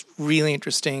was really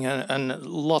interesting and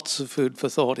lots of food for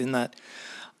thought in that.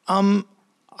 I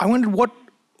wondered what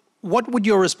would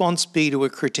your response be to a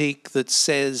critique that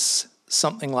says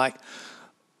something like,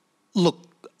 look,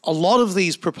 a lot of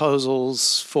these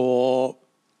proposals for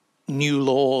new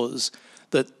laws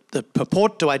that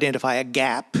purport to identify a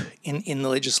gap in the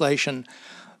legislation,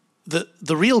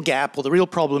 the real gap or the real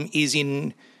problem is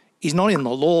not in the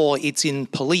law, it's in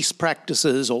police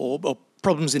practices or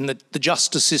problems in the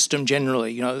justice system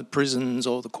generally, the prisons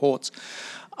or the courts.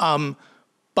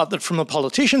 But that from a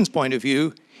politician's point of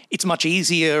view, it's much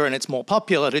easier and it's more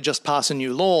popular to just pass a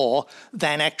new law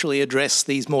than actually address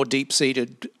these more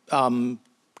deep-seated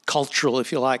cultural,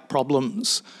 if you like,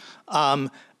 problems.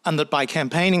 And that by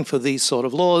campaigning for these sort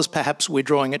of laws, perhaps we're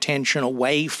drawing attention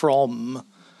away from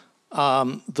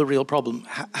the real problem.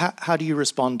 How do you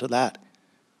respond to that?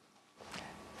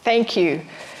 Thank you.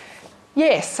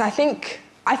 Yes, I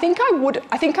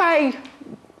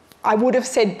would have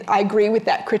said I agree with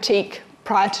that critique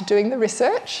prior to doing the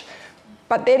research.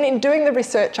 But then in doing the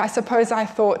research, I suppose I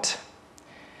thought,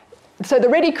 so the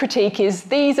ready critique is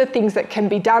these are things that can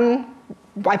be done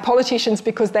by politicians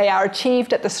because they are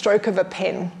achieved at the stroke of a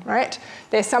pen, right?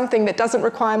 There's something that doesn't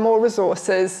require more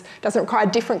resources, doesn't require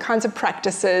different kinds of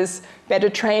practices, better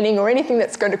training, or anything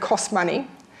that's going to cost money.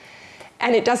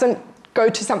 And it doesn't go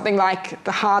to something like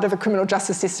the heart of a criminal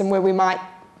justice system where we might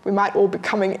all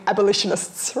becoming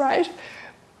abolitionists, right?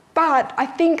 But I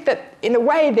think that in a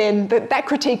way then that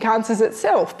critique answers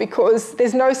itself, because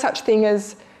there's no such thing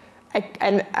as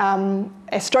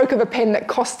a stroke of a pen that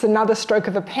costs another stroke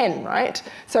of a pen, right?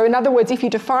 So in other words, if you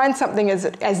define something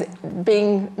as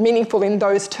being meaningful in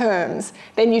those terms,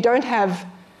 then you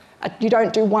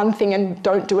don't do one thing and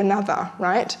don't do another,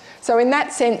 right? So in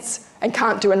that sense, and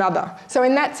can't do another. So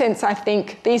in that sense, I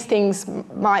think these things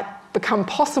might become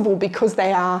possible because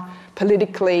they are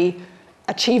politically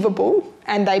achievable,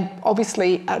 and they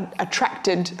obviously are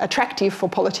attractive for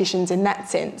politicians in that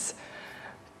sense.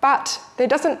 But it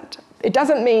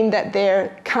doesn't mean that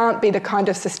there can't be the kind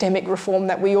of systemic reform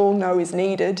that we all know is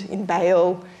needed in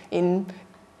bail, in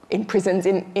prisons,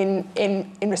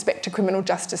 in respect to criminal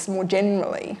justice more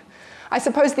generally. I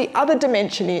suppose the other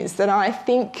dimension is that I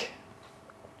think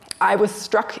I was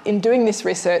struck in doing this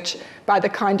research by the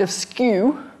kind of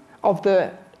skew of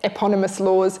the eponymous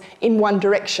laws in one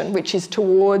direction, which is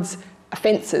towards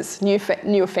offences,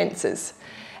 new offences.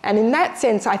 And in that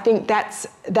sense, I think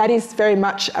that is very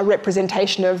much a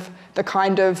representation of the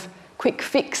kind of quick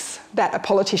fix that a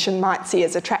politician might see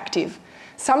as attractive.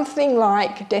 Something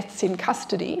like deaths in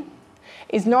custody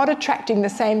is not attracting the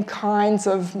same kinds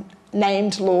of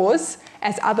named laws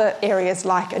as other areas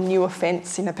like a new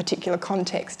offence in a particular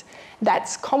context.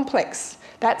 That's complex.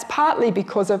 That's partly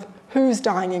because of who's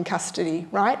dying in custody,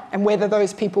 right? And whether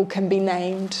those people can be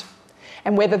named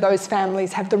and whether those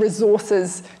families have the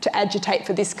resources to agitate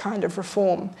for this kind of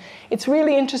reform. It's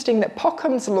really interesting that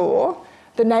Pockham's law,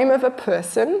 the name of a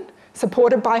person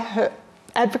supported by her,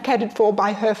 advocated for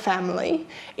by her family,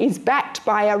 is backed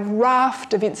by a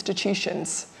raft of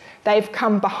institutions. They've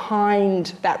come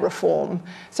behind that reform.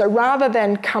 So rather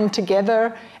than come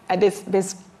together, there's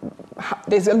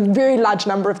a very large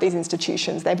number of these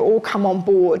institutions. They've all come on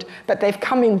board, but they've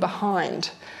come in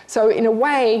behind. So in a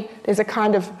way, there's a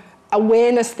kind of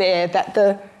awareness there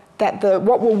that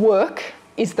what will work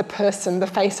is the person, the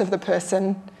face of the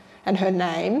person and her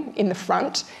name in the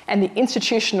front, and the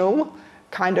institutional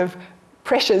kind of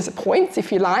pressures points,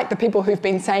 if you like, the people who've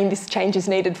been saying this change is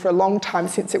needed for a long time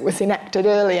since it was enacted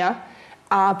earlier,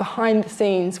 are behind the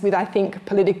scenes with, I think,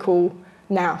 political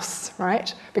nous,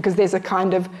 right? Because there's a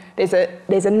kind of, there's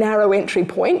a narrow entry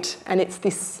point, and it's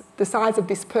the size of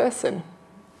this person,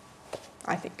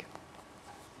 I think.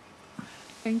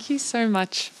 Thank you so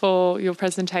much for your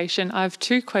presentation. I have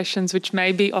two questions which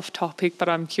may be off topic, but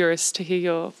I'm curious to hear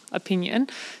your opinion.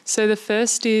 So the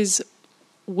first is,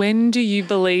 when do you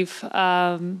believe,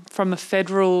 from a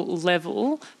federal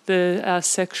level, the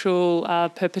sexual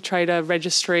perpetrator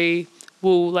registry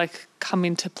will come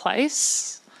into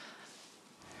place?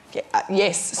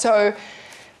 Yes. So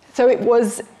it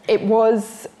was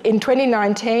in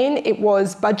 2019. It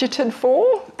was budgeted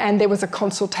for, and there was a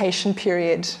consultation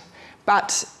period.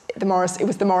 But it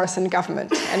was the Morrison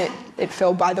government, and it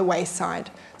fell by the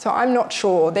wayside. So I'm not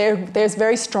sure. There's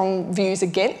very strong views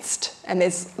against, and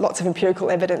there's lots of empirical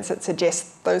evidence that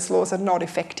suggests those laws are not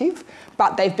effective,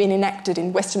 but they've been enacted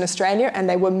in Western Australia, and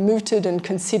they were mooted and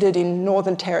considered in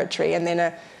Northern Territory, and then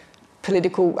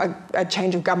a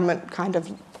change of government kind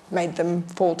of made them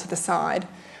fall to the side.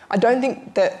 I don't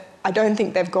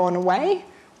think they've gone away,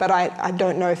 but I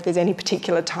don't know if there's any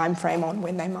particular time frame on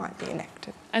when they might be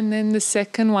enacted. And then the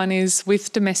second one is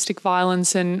with domestic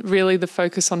violence and really the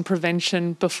focus on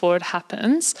prevention before it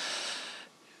happens.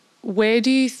 Where do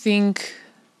you think,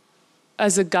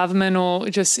 as a government or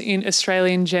just in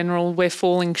Australia in general, we're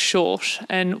falling short,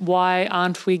 and why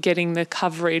aren't we getting the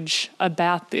coverage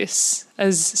about this,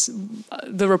 as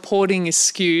the reporting is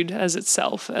skewed as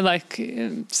itself?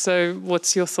 So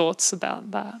what's your thoughts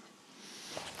about that?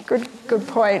 Good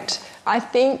point. I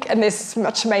think, and there's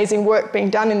much amazing work being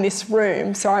done in this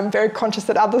room, so I'm very conscious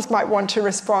that others might want to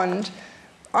respond.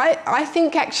 I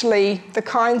think actually the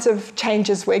kinds of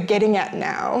changes we're getting at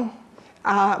now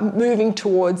are moving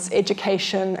towards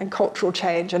education and cultural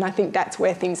change, and I think that's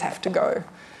where things have to go.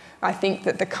 I think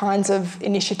that the kinds of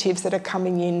initiatives that are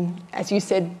coming in, as you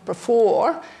said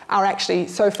before, are actually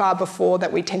so far before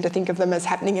that we tend to think of them as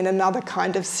happening in another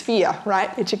kind of sphere,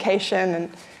 right?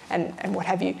 Education and what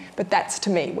have you. But that's, to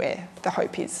me, where the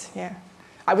hope is, yeah.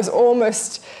 I was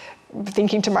almost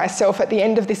thinking to myself at the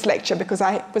end of this lecture, because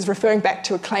I was referring back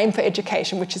to a claim for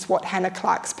education, which is what Hannah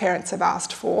Clark's parents have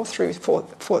asked for through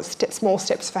Small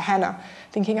Steps for Hannah,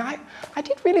 thinking, I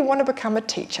did really want to become a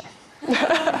teacher.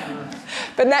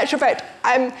 But in actual fact,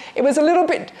 it was a little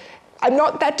bit, I'm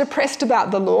not that depressed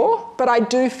about the law, but I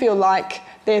do feel like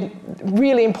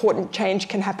really important change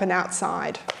can happen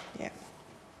outside.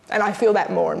 And I feel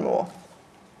that more and more.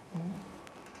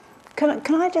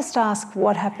 Can I just ask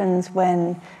what happens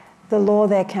when the law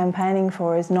they're campaigning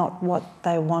for is not what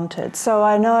they wanted? So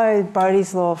I know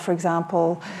Brodie's law, for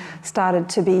example, started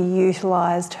to be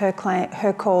utilised. Her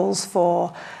calls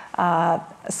for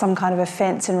some kind of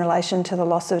offence in relation to the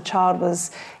loss of a child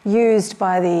was used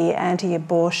by the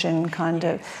anti-abortion kind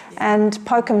of. And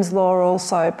Pocham's law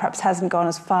also perhaps hasn't gone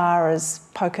as far as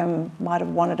Pocham might have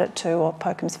wanted it to, or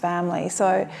Pocham's family.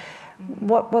 So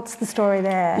what's the story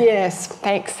there? Yes,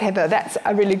 thanks, Heather. That's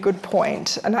a really good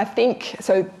point. And I think,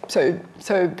 so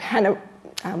Hannah,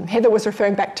 Heather was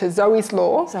referring back to Zoe's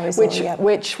law,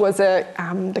 which was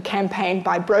the campaign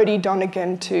by Brodie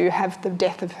Donegan to have the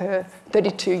death of her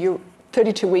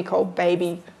 32-week-old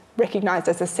baby recognised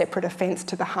as a separate offence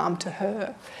to the harm to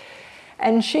her.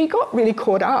 And she got really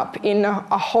caught up in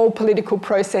a whole political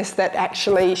process that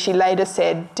actually she later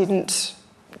said didn't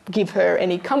give her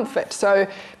any comfort. So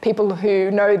people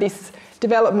who know this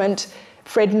development,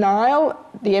 Fred Nile,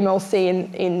 the MLC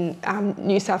in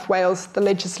New South Wales,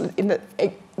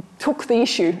 took the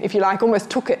issue, if you like, almost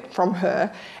took it from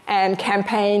her and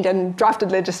campaigned and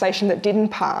drafted legislation that didn't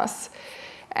pass.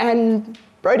 And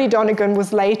Brodie Donegan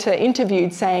was later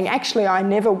interviewed saying, actually, I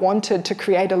never wanted to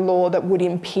create a law that would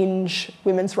impinge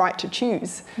women's right to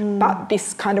choose, but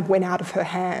this kind of went out of her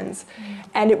hands.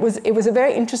 And it was a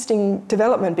very interesting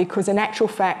development because in actual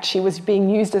fact, she was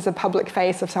being used as a public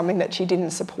face of something that she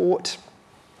didn't support.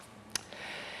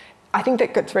 I think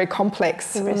that gets very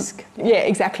complex. The risk. Yeah,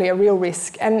 exactly, a real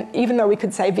risk. And even though we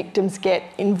could say victims get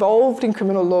involved in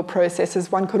criminal law processes,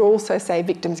 one could also say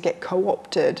victims get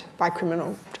co-opted by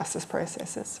criminal justice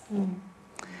processes.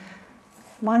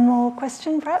 One more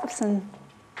question, perhaps, and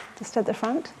just at the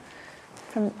front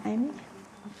from Amy.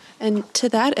 And to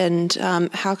that end,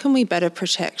 how can we better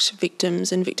protect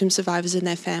victims and victim survivors and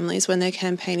their families when they're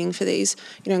campaigning for these,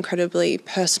 incredibly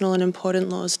personal and important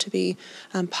laws to be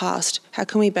passed? How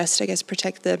can we best, I guess,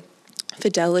 protect the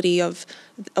fidelity of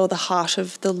or the heart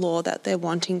of the law that they're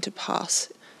wanting to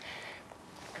pass?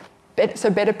 So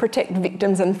better protect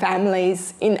victims and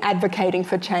families in advocating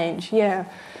for change. Yeah.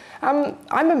 I'm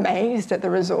amazed at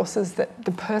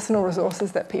the personal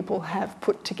resources that people have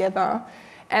put together.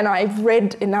 And I've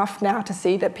read enough now to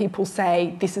see that people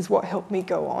say, this is what helped me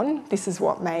go on. This is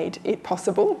what made it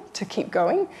possible to keep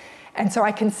going. And so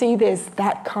I can see there's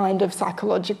that kind of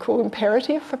psychological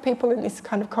imperative for people in this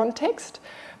kind of context.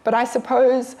 But I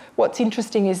suppose what's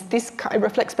interesting is it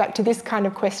reflects back to this kind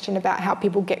of question about how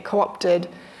people get co-opted.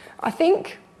 I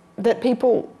think that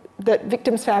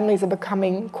victims' families are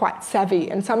becoming quite savvy,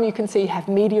 and some you can see have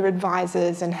media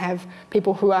advisors and have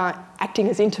people who are acting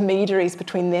as intermediaries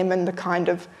between them and the kind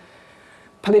of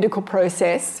political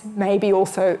process, maybe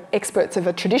also experts of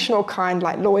a traditional kind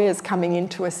like lawyers coming in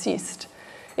to assist.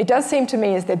 It does seem to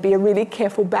me as there'd be a really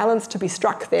careful balance to be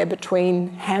struck there between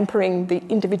hampering the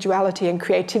individuality and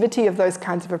creativity of those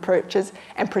kinds of approaches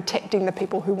and protecting the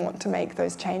people who want to make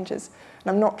those changes.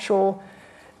 And I'm not sure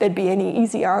there'd be any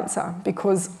easy answer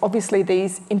because obviously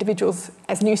these individuals,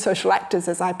 as new social actors,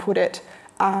 as I put it,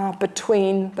 are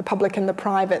between the public and the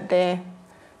private. They're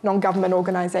non-government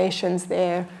organisations.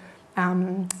 They're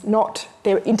an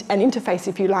interface,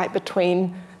 if you like,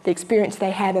 between the experience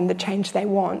they had and the change they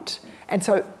want. And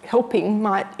so helping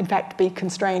might, in fact, be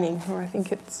constraining, or I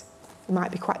think it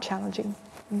might be quite challenging.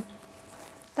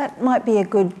 That might be a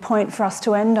good point for us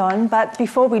to end on. But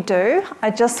before we do,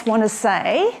 I just want to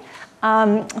say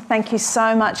thank you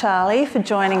so much, Arlie, for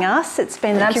joining us. It's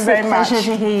been an absolute pleasure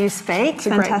to hear you speak.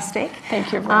 Fantastic.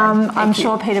 Thank you very much. I'm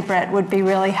sure Peter Brett would be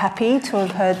really happy to have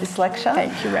heard this lecture.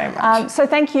 Thank you very much. So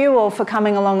thank you all for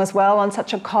coming along as well on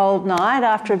such a cold night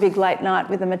after a big late night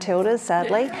with the Matildas,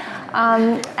 sadly.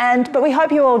 But we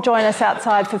hope you all join us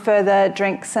outside for further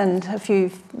drinks and a few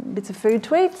bits of food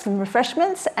to eat, some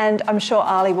refreshments, and I'm sure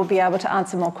Arlie will be able to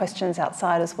answer more questions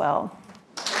outside as well.